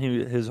won it when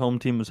his home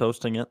team was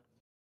hosting it.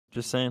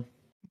 Just saying.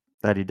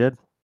 That he did.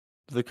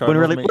 The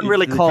Cardinals wouldn't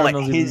really call it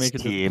his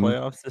team.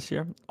 Playoffs this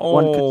year.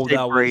 Oh,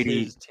 that Brady,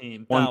 was his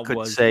team. One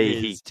could say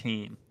his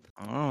team.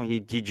 Oh, he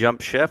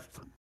jumped ship.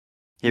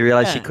 He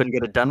realized he couldn't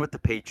get it done with the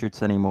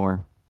Patriots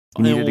anymore.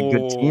 He needed a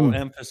good team.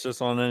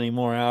 Emphasis on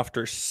anymore.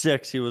 After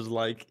 6, he was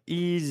like,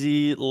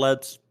 "Easy,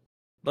 let's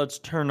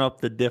turn up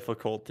the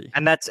difficulty."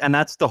 And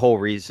that's the whole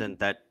reason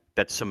that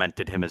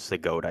cemented him as the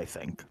GOAT, I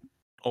think.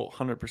 Oh,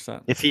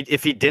 100%. If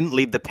he didn't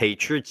lead the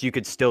Patriots, you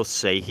could still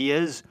say he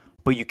is,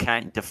 but you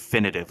can't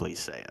definitively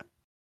say it.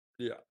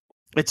 Yeah.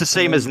 It's the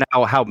same as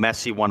now how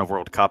Messi won a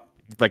World Cup.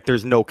 Like,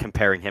 there's no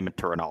comparing him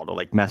to Ronaldo.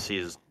 Like, Messi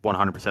is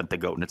 100% the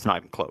GOAT, and it's not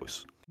even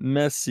close.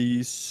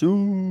 Messi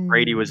soon.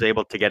 Brady was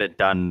able to get it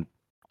done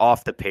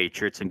off the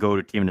Patriots and go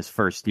to a team in his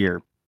first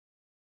year.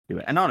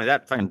 And not only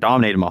that, fucking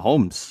dominated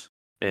Mahomes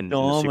in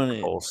the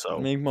Super Bowl. So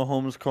make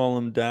Mahomes call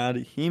him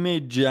daddy. He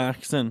made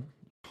Jackson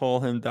call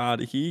him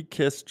daddy. He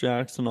kissed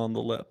Jackson on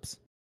the lips.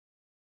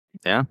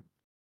 Yeah.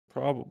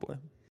 Probably.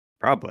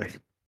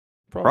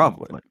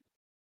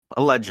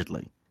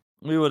 Allegedly.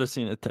 We would have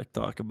seen a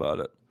TikTok about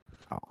it.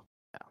 Oh,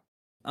 yeah.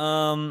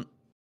 All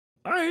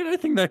right, I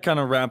think that kind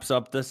of wraps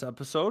up this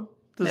episode.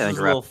 This is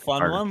a little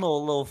fun one,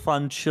 little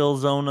fun chill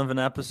zone of an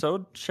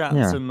episode.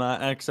 Chatting some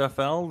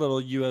XFL,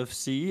 little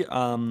UFC.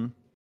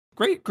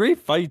 Great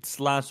fights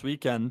last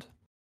weekend.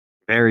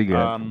 Very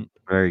good.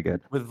 Very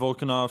good. With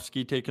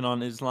Volkanovski taking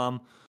on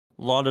Islam.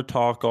 A lot of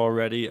talk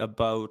already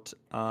about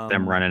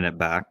them running it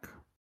back.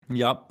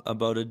 Yep,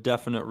 about a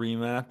definite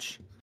rematch.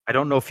 I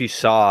don't know if you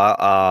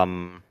saw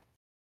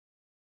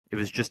it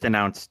was just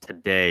announced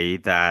today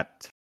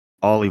that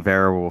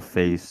Oliveira will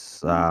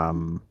face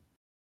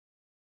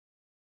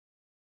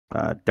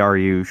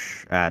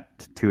Dariush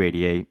at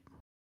 288.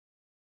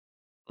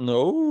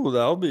 No,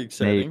 that'll be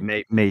exciting.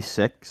 May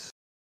 6th.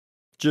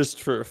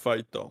 Just for a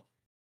fight, though.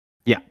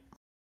 Yeah.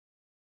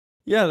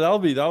 Yeah, that'll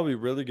be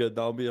really good.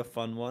 That'll be a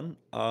fun one.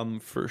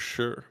 For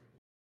sure.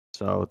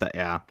 So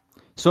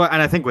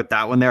and I think with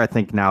that one there, I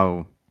think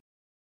now,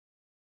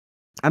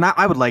 and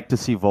I would like to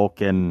see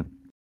Vulcan.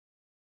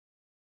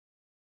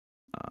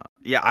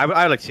 I would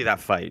like to see that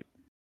fight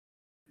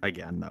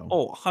again, though.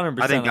 Oh,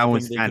 100%. I think that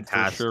was they fantastic.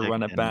 could for sure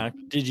run it back.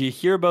 Did you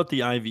hear about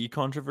the IV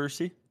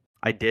controversy?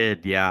 I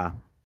did, yeah.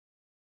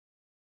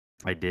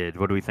 I did.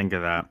 What do we think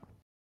of that?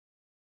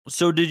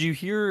 So did you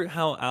hear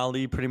how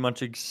Ali pretty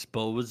much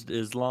exposed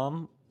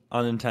Islam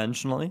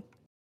unintentionally?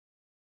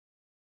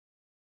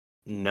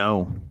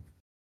 No.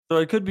 So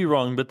I could be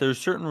wrong, but there's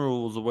certain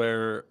rules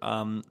where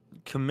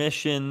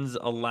commissions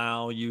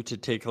allow you to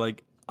take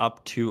like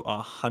up to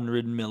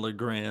 100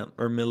 milligram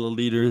or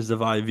milliliters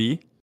of IV.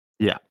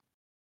 Yeah.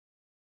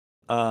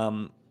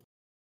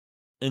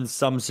 In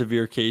some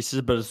severe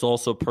cases, but it's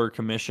also per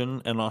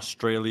commission, and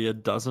Australia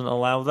doesn't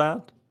allow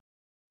that.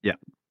 Yeah.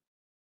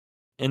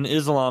 And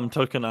Islam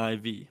took an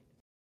IV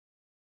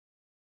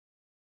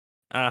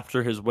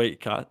after his weight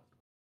cut.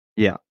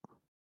 Yeah.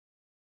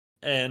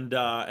 And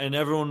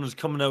everyone was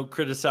coming out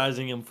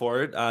criticizing him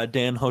for it.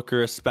 Dan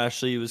Hooker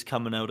especially was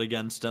coming out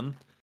against him.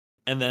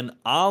 And then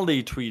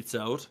Ali tweets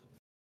out.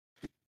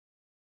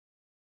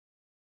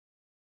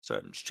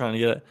 Sorry, I'm just trying to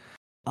get it.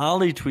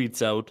 Ali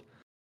tweets out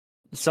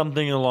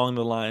something along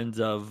the lines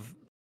of,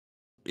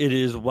 it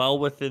is well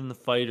within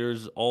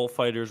all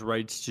fighters'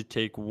 rights to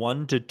take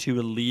 1 to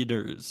 2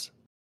 liters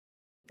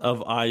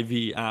of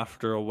IV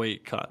after a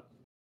weight cut.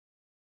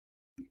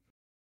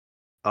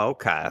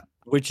 Okay.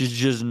 Which is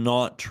just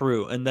not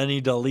true. And then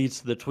he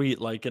deletes the tweet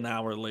like an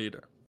hour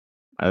later.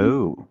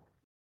 Oh.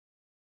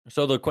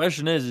 So the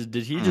question is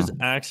did he just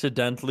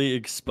accidentally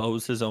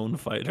expose his own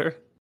fighter?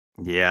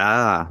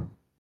 Yeah.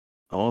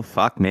 Oh,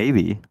 fuck,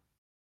 maybe.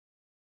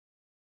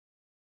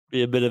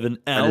 Be a bit of an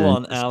L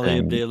on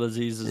Ali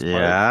Abdelaziz's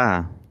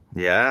part.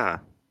 Yeah.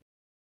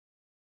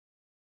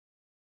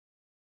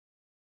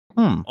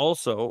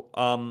 Also,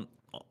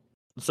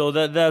 so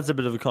that's a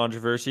bit of a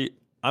controversy.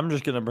 I'm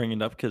just gonna bring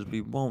it up because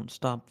we won't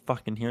stop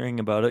fucking hearing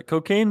about it.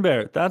 Cocaine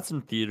Bear, that's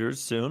in theaters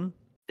soon.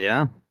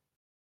 Yeah.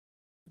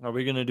 Are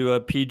we gonna do a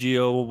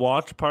PGO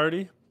watch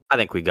party? I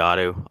think we got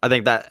to. I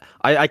think that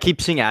I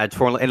keep seeing ads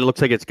for it, and it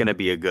looks like it's gonna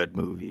be a good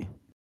movie.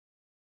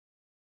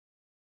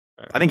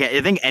 I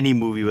think any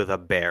movie with a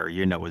bear,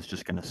 is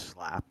just gonna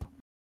slap.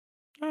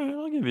 All right,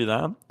 I'll give you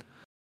that.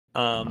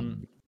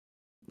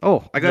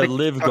 I got the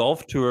Live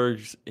Golf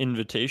Tour's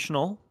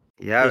Invitational.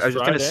 Yeah, I was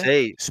just gonna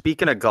say.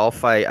 Speaking of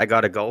golf, I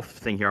got a golf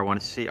thing here. I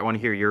want to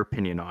hear your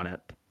opinion on it.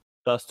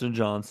 Dustin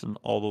Johnson,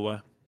 all the way.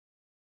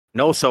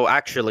 No, so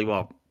actually,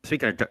 well,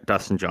 speaking of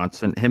Dustin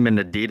Johnson, him and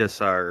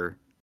Adidas are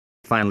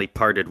finally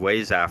parted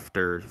ways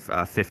after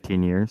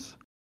 15 years.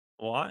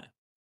 Why?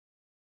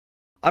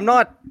 I'm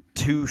not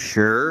too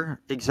sure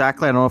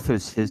exactly. I don't know if it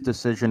was his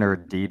decision or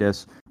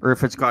Adidas, or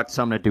if it's got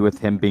something to do with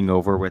him being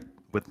over with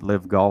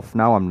Live Golf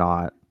now. I'm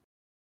not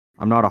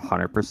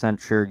 100%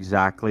 sure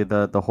exactly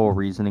the whole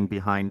reasoning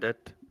behind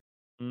it.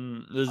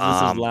 Is this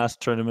his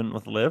last tournament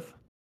with Live?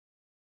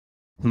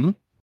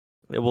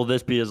 Will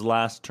this be his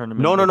last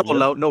tournament?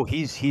 No.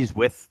 He's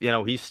with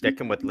he's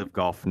sticking with Live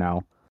Golf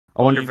now.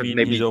 I wonder if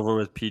maybe he's over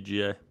with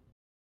PGA.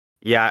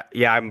 Yeah.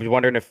 I'm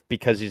wondering if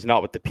because he's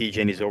not with the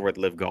PGA and he's over with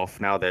Live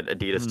Golf now that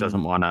Adidas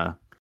doesn't want to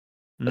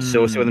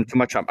associate with him too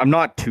much. I'm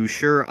not too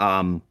sure.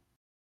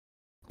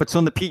 But so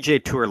on the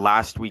PGA Tour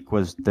last week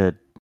was the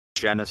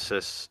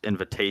Genesis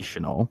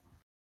Invitational,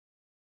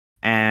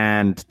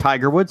 and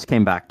Tiger Woods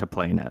came back to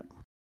play in it.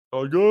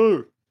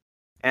 Tiger.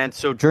 And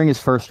so during his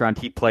first round,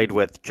 he played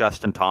with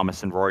Justin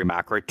Thomas and Rory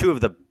McIlroy, two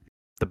of the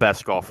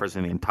best golfers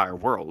in the entire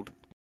world.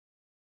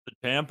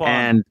 The tampon.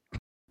 And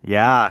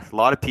yeah, a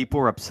lot of people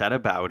were upset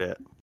about it.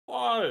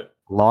 Why?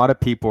 A lot of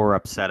people were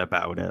upset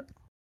about it.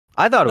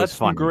 I thought it was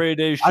funny. Grade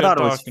A shit I thought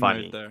it was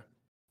funny. right there.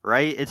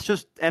 Right? It's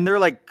just, and they're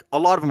like, a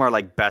lot of them are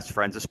like best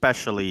friends,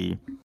 especially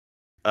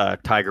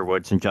Tiger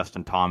Woods and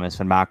Justin Thomas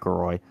and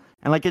McIlroy.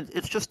 And like,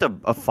 it's just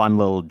a fun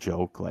little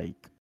joke. Like,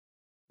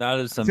 that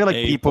is some. I feel like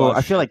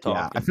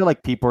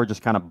people are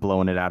just kind of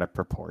blowing it out of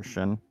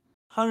proportion.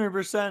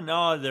 100%.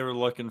 No, they were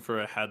looking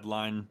for a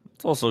headline.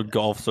 It's also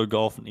golf, so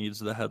golf needs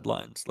the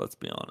headlines. Let's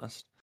be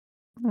honest.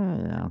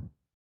 Yeah.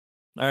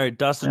 All right,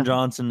 Dustin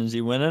Johnson, is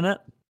he winning it?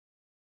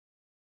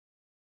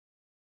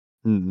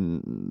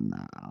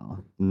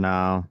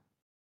 No.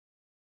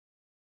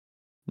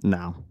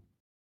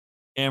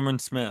 Cameron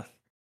Smith.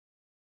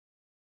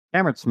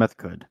 Cameron Smith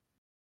could.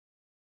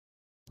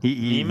 He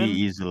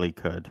easily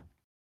could.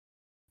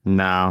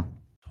 No.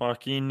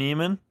 Joaquin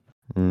Neiman?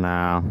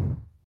 No.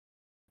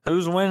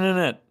 Who's winning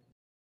it?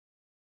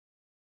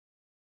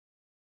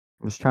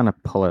 I'm just trying to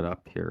pull it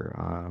up here.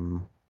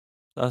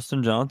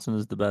 Dustin Johnson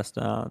is the best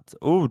odds.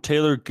 Oh,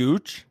 Taylor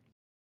Gooch?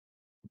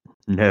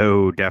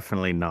 No,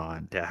 definitely not.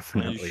 Are you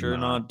Definitely sure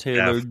not. not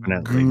Taylor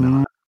Definitely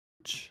not.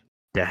 Gooch?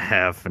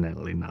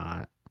 Definitely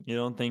not. You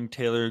don't think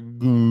Taylor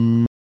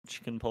Gooch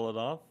can pull it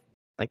off?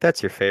 Like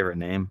that's your favorite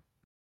name.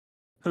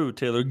 Who?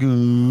 Taylor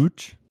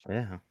Gooch?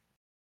 Yeah.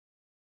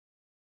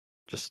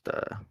 Just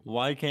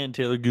Why can't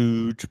Taylor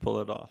Gooch pull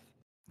it off?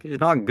 he's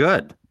not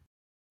good.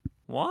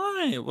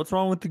 Why? What's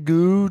wrong with the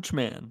Gooch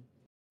man?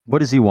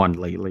 What has he won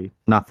lately?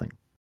 Nothing.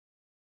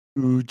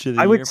 Gooch of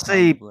the I would year,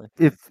 say probably.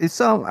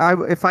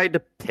 if I had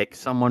to pick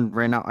someone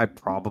right now, I'd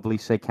probably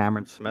say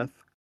Cameron Smith.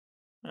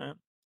 All right.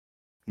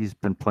 He's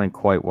been playing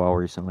quite well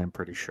recently, I'm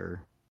pretty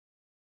sure.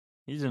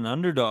 He's an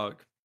underdog.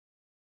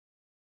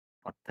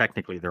 Well,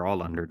 technically, they're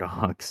all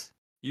underdogs.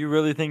 You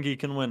really think he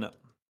can win it?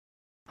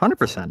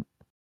 100%. All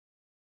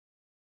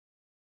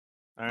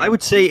I right.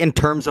 would say in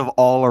terms of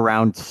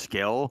all-around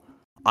skill,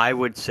 I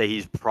would say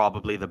he's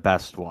probably the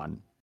best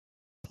one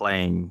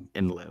playing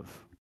in Live.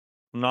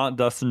 Not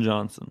Dustin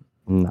Johnson.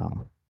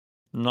 No.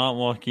 Not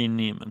Joaquin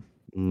Neiman.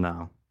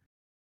 No.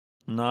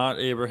 Not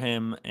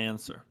Abraham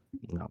Answer.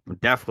 No.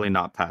 Definitely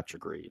not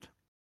Patrick Reed.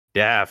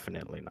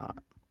 Definitely not.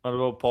 What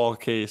about Paul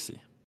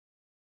Casey?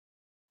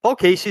 Paul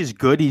Casey's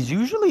good. He's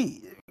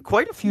usually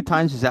quite a few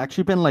times he's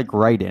actually been like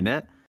right in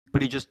it,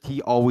 but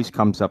he always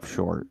comes up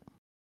short.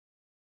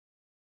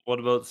 What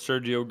about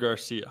Sergio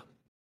Garcia?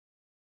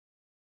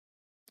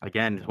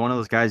 Again, he's one of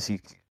those guys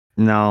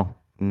no.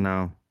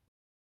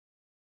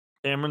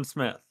 Cameron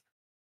Smith.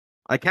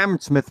 Like Cameron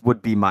Smith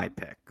would be my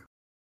pick.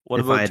 What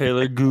if I about had to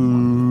Taylor pick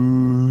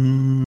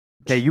someone. Gooch?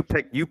 Okay,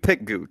 you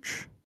pick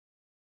Gooch.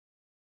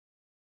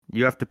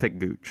 You have to pick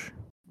Gooch.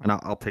 And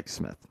I'll pick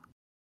Smith.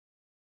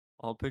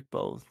 I'll pick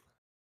both.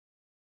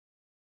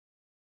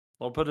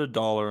 I'll put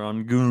 $1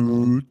 on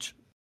Gooch.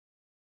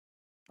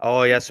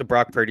 Oh yeah, so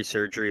Brock Purdy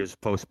surgery is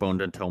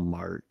postponed until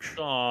March.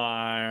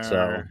 Darn.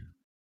 So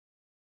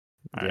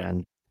yeah,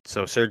 and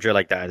so surgery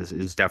like that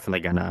is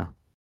definitely gonna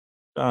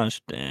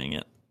Gosh dang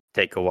it.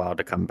 take a while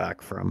to come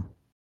back from.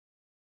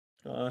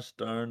 Gosh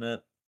darn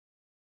it.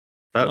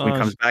 But when he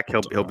comes back,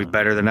 he'll be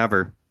better than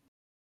ever.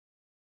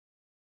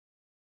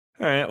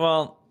 All right,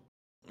 well,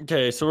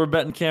 okay, so we're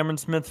betting Cameron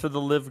Smith for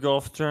the Live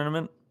Golf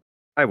Tournament.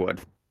 I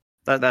would.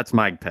 That's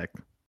my pick.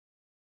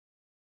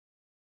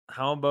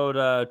 How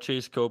about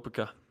Chase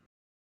Kopika?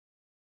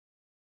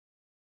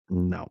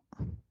 No.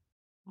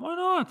 Why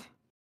not?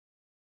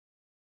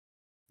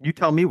 You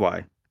tell me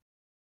why.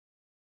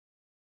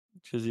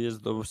 Because he has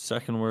the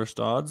second worst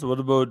odds. What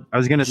about I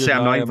was gonna say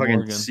I'm not even fucking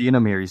Morgan? seeing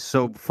him here. He's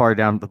so far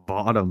down at the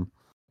bottom.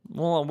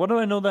 Well, what do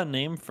I know that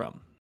name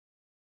from?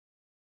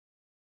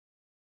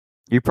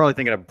 You're probably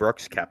thinking of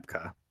Brooks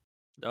Koepka.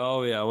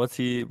 Oh yeah, what's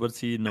he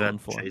known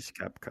for? Chase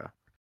Koepka.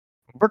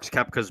 Brooks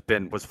Koepka's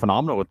was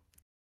phenomenal with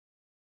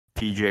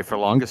PJ for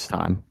the longest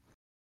time.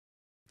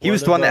 He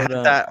was the one that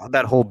had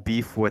that whole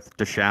beef with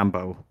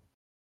DeChambeau.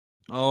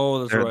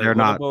 Oh, that's right. They're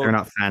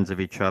not fans of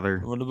each other.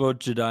 What about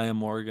Jediah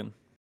Morgan?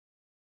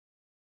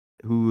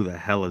 Who the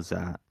hell is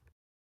that?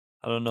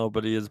 I don't know,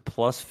 but he is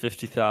plus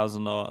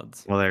 50,000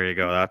 odds. Well, there you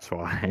go. That's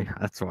why.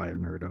 That's why I've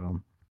heard of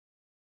him.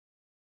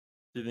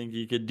 Do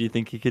you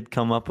think he could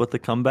come up with a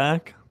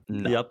comeback?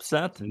 No. The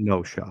upset?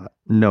 No shot.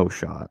 No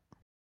shot.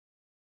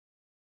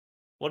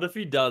 What if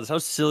he does? How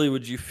silly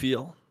would you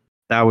feel?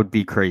 That would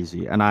be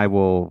crazy, and I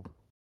will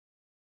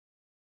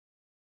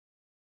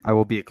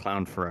be a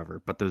clown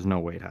forever, but there's no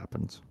way it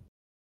happens.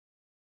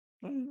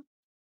 No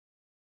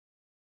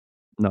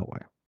way.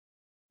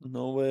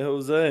 No way,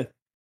 Jose.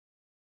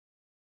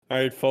 All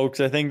right, folks,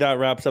 I think that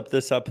wraps up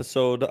this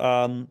episode.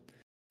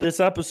 This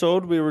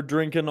episode, we were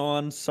drinking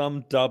on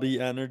some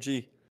Dubby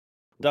Energy.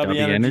 Dubby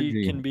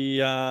Energy can be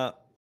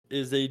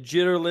is a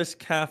jitterless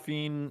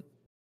caffeine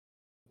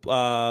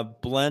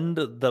blend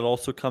that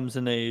also comes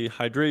in a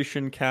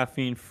hydration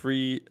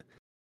caffeine-free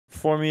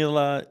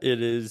formula.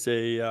 It is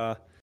a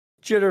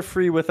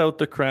jitter-free without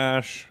the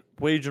crash.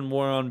 Waging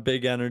war on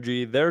Big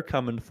Energy. They're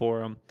coming for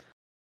them.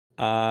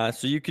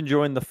 So you can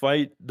join the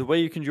fight. The way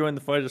you can join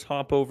the fight is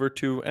hop over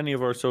to any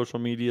of our social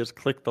medias,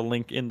 click the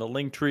link in the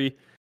link tree,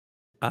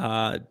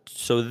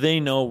 so they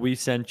know we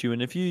sent you.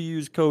 And if you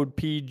use code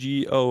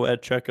PGO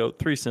at checkout,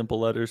 3 simple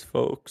letters,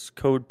 folks,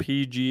 code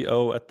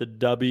PGO at the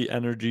Dubby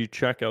Energy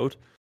checkout,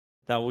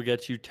 that will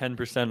get you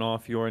 10%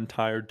 off your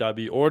entire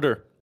Dubby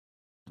order.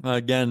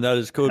 Again, that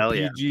is code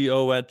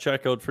PGO at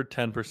checkout for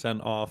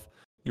 10% off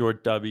your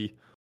Dubby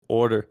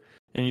order.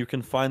 And you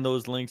can find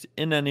those links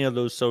in any of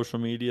those social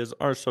medias.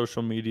 Our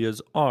social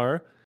medias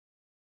are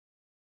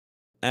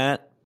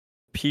at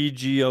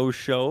PGO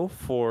Show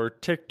for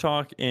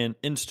TikTok and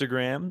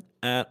Instagram,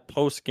 at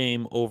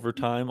PostGame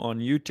Overtime on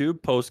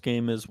YouTube.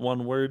 PostGame is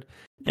one word.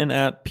 And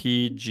at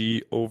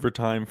PG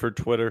Overtime for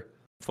Twitter.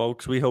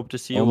 Folks, we hope to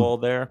see you all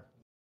there.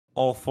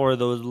 All 4 of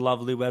those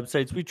lovely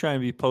websites. We try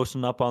and be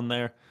posting up on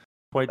there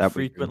quite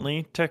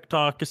frequently.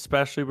 TikTok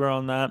especially, we're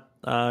on that.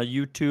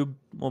 YouTube,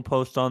 we'll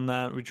post on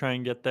that. We try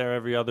and get there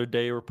every other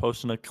day. We're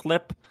posting a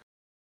clip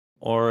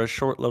or a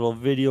short little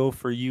video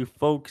for you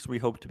folks. We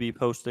hope to be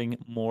posting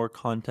more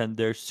content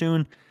there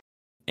soon.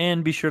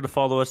 And be sure to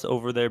follow us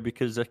over there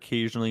because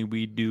occasionally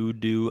we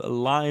do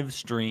live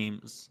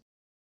streams.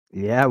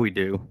 Yeah, we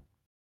do.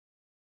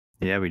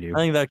 Yeah, we do. I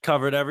think that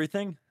covered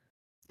everything.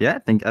 Yeah, I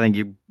think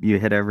you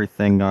hit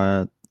everything,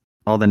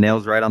 all the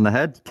nails right on the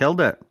head.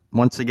 Killed it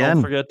once again.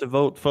 Don't forget to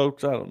vote,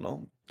 folks. I don't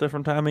know.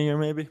 Different time of year,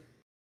 maybe.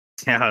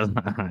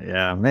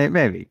 Yeah,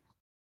 maybe.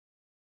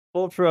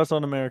 Vote for us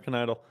on American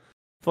Idol.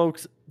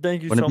 Folks,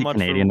 thank you Wouldn't so it be much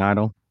Canadian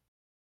Idol?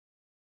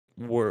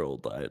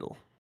 World Idol.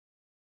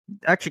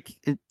 Actually,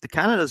 the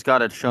Canada's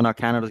got a show now.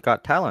 Canada's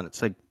Got Talent.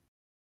 It's like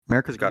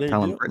America's Got They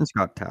Talent, do? Britain's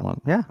Got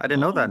Talent. Yeah, I didn't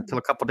know that until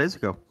a couple days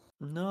ago.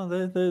 No,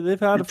 they've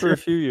had it for a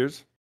few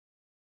years.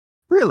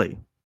 Really?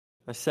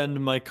 I send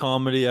my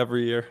comedy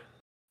every year.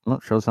 Well,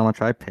 it shows how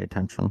much I pay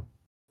attention.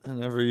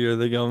 And every year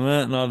they go,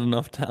 man, not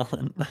enough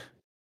talent.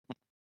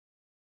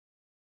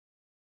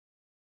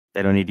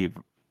 They don't need you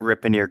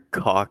ripping your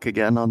cock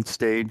again on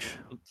stage.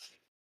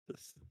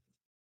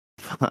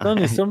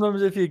 Funny,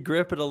 sometimes if you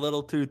grip it a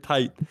little too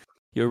tight,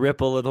 you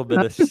rip a little bit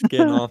of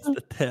skin off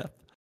the tip.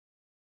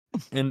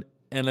 And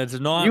it's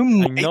not. You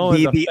I might know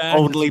be the the fact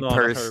only it's not a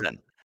herb. person.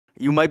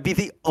 You might be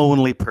the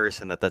only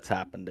person that's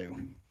happened to.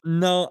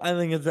 No, I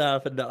think it's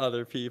happened to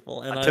other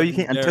people, and Until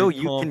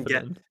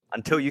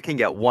you can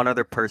get one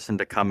other person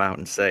to come out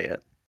and say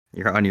it.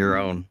 You're on your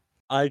own.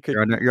 I could.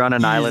 You're on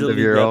an island of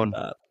your own.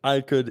 That.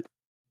 I could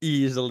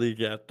easily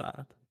get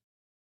that.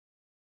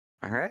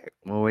 All right,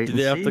 we'll wait. Do and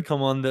they see. have to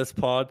come on this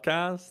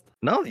podcast?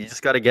 No, you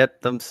just got to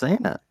get them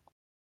saying it.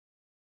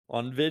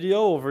 On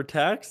video, over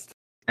text?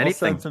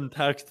 Anything. I'll send some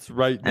texts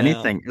right now.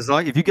 Anything. As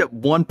long if you get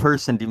one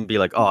person to even be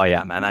like, "Oh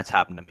yeah, man, that's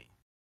happened to me,"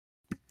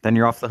 then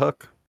you're off the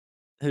hook.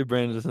 Hey,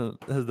 Brandon,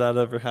 has that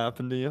ever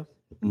happened to you?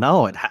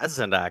 No, it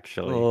hasn't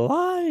actually.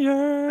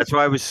 Liar. That's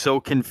why I was so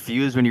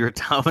confused when you were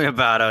telling me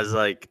about it. I was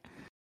like,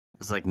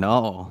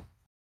 no.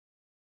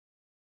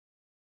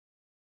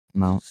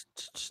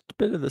 Just a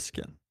bit of the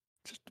skin.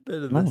 Just a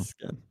bit of the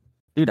skin.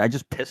 Dude, I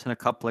just piss in a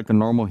cup like a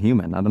normal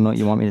human. I don't know what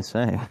you want me to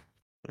say.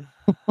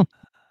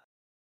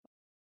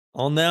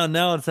 Oh,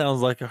 now it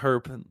sounds like a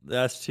herp, the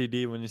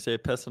STD, when you say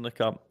piss in a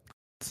cup.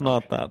 It's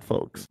not that,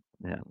 folks.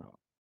 Yeah, no.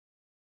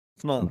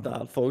 It's not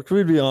that, folks.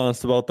 We'd be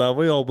honest about that.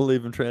 We all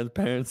believe in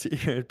transparency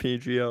here at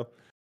PGO.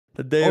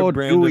 The day of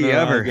Brandon and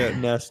I get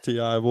an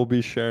STI, we'll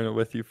be sharing it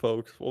with you,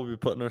 folks. We'll be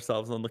putting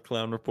ourselves on the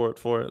clown report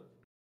for it.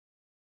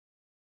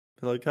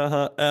 Be like,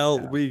 haha,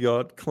 we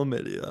got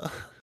chlamydia.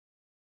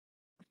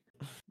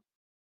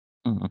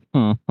 All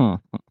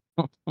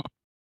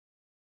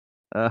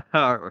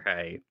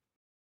right.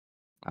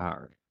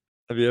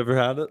 Have you ever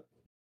had it?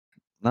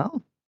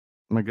 No.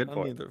 I'm a good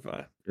boy. Neither have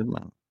I. Good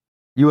man.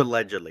 You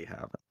allegedly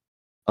have it.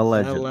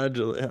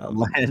 Allegedly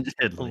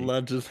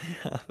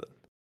have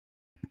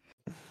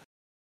it.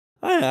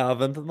 I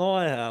haven't. No,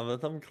 I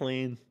haven't. I'm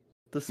clean.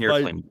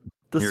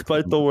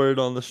 Despite the word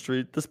on the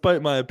street,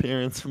 despite my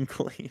appearance, I'm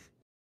clean.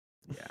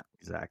 Yeah,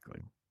 exactly.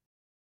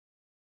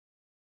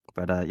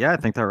 But yeah, I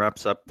think that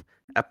wraps up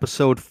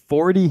episode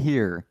 40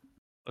 here.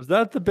 Was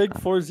that the big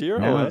 40?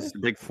 Yeah, it's the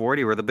big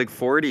 40. We're the big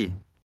 40.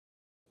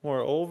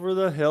 We're over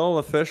the hill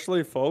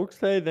officially, folks.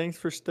 Hey, thanks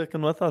for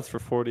sticking with us for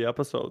 40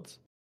 episodes.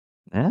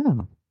 Yeah.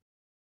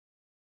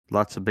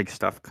 Lots of big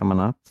stuff coming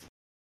up.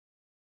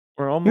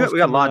 We're almost. We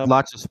got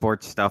lots of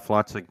sports stuff,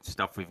 lots of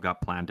stuff we've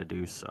got planned to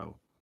do. So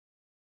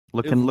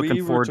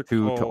looking forward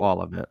to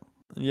all of it.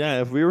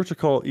 Yeah, if we were to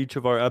call each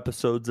of our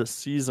episodes a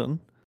season,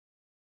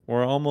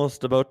 we're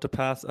almost about to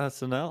pass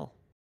SNL.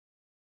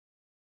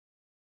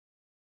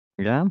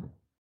 Yeah.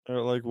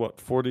 They're like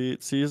what,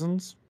 48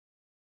 seasons?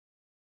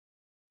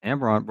 Yeah,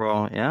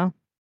 bro. Yeah.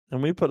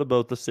 And we put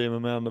about the same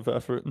amount of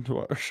effort into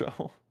our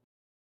show.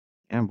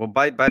 Yeah, well,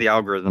 by the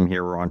algorithm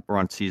here, we're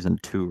on season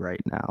 2 right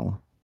now.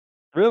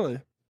 Really?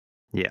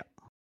 Yeah.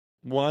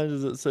 Why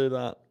does it say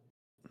that?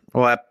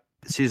 Well,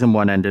 season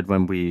 1 ended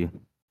when we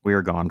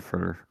were gone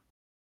for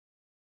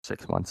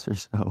 6 months or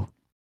so.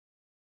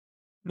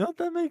 No,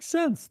 that makes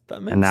sense.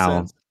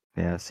 Sense.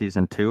 Yeah,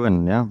 season 2,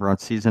 and yeah, we're on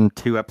season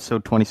 2,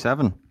 episode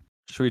 27.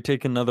 Should we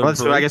take another? Well,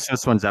 so I guess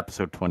this one's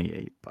episode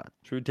 28, but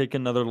should we take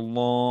another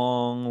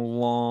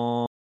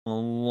long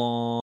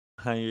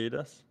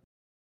hiatus?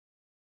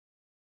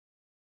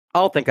 I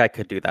don't think I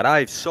could do that. I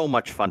have so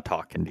much fun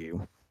talking to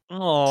you.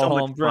 Oh, so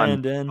much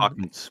Brandon, fun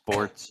talking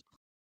sports.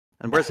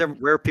 And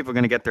where are people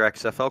going to get their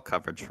XFL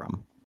coverage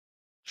from?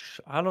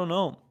 I don't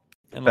know.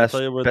 And I'll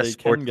tell you where they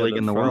can get it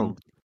in the world.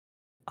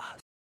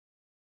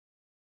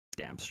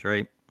 Damn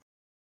straight.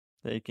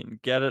 They can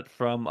get it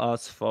from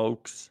us,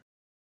 folks.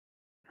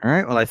 All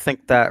right. Well, I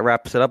think that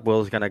wraps it up.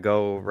 Will's going to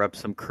go rub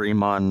some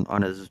cream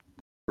on his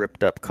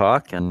ripped up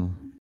cock,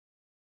 and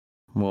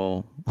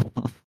we'll.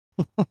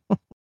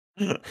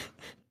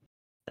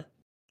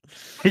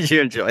 Did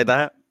you enjoy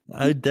that?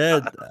 I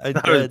did.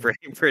 That was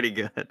pretty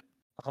good.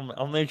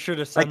 I'll make sure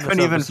to send this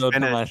episode to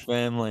my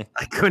family.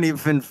 I couldn't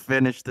even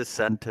finish the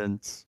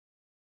sentence.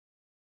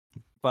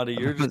 Buddy,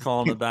 you're just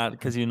calling it that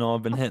because you know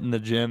I've been hitting the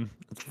gym.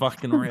 It's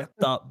fucking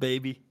ripped up,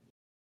 baby.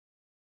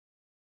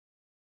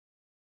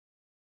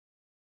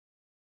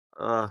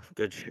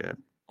 Good shit.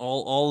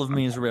 All of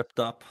me is ripped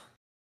up.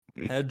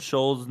 Head,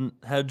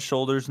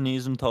 shoulders,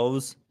 knees, and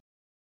toes.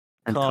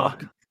 And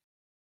Cock.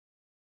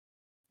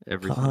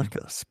 Everything. Cock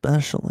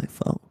especially,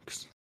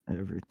 folks.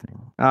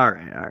 Everything. All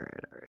right.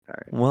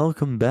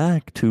 Welcome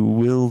back to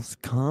Will's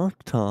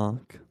Cock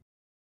Talk.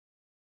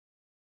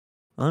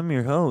 I'm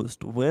your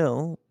host,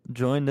 Will,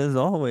 joined as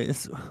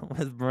always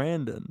with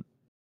Brandon.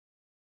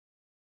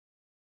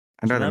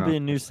 Can that be a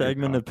new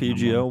segment of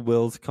PGO,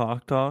 Will's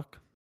Cock Talk?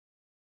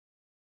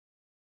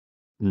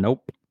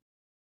 Nope.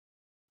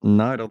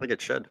 No, I don't think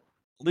it should.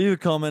 Leave a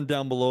comment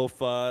down below.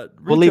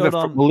 We'll leave it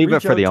for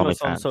the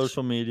OnlyFans. On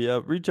social media.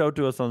 Reach out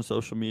to us on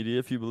social media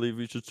if you believe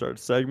we should start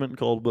a segment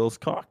called Will's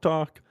Cock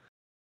Talk.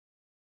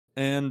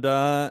 And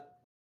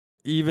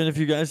even if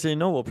you guys say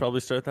no, we'll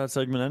probably start that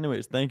segment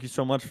anyways. Thank you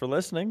so much for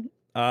listening,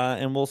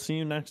 and we'll see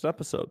you next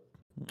episode.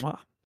 Mwah.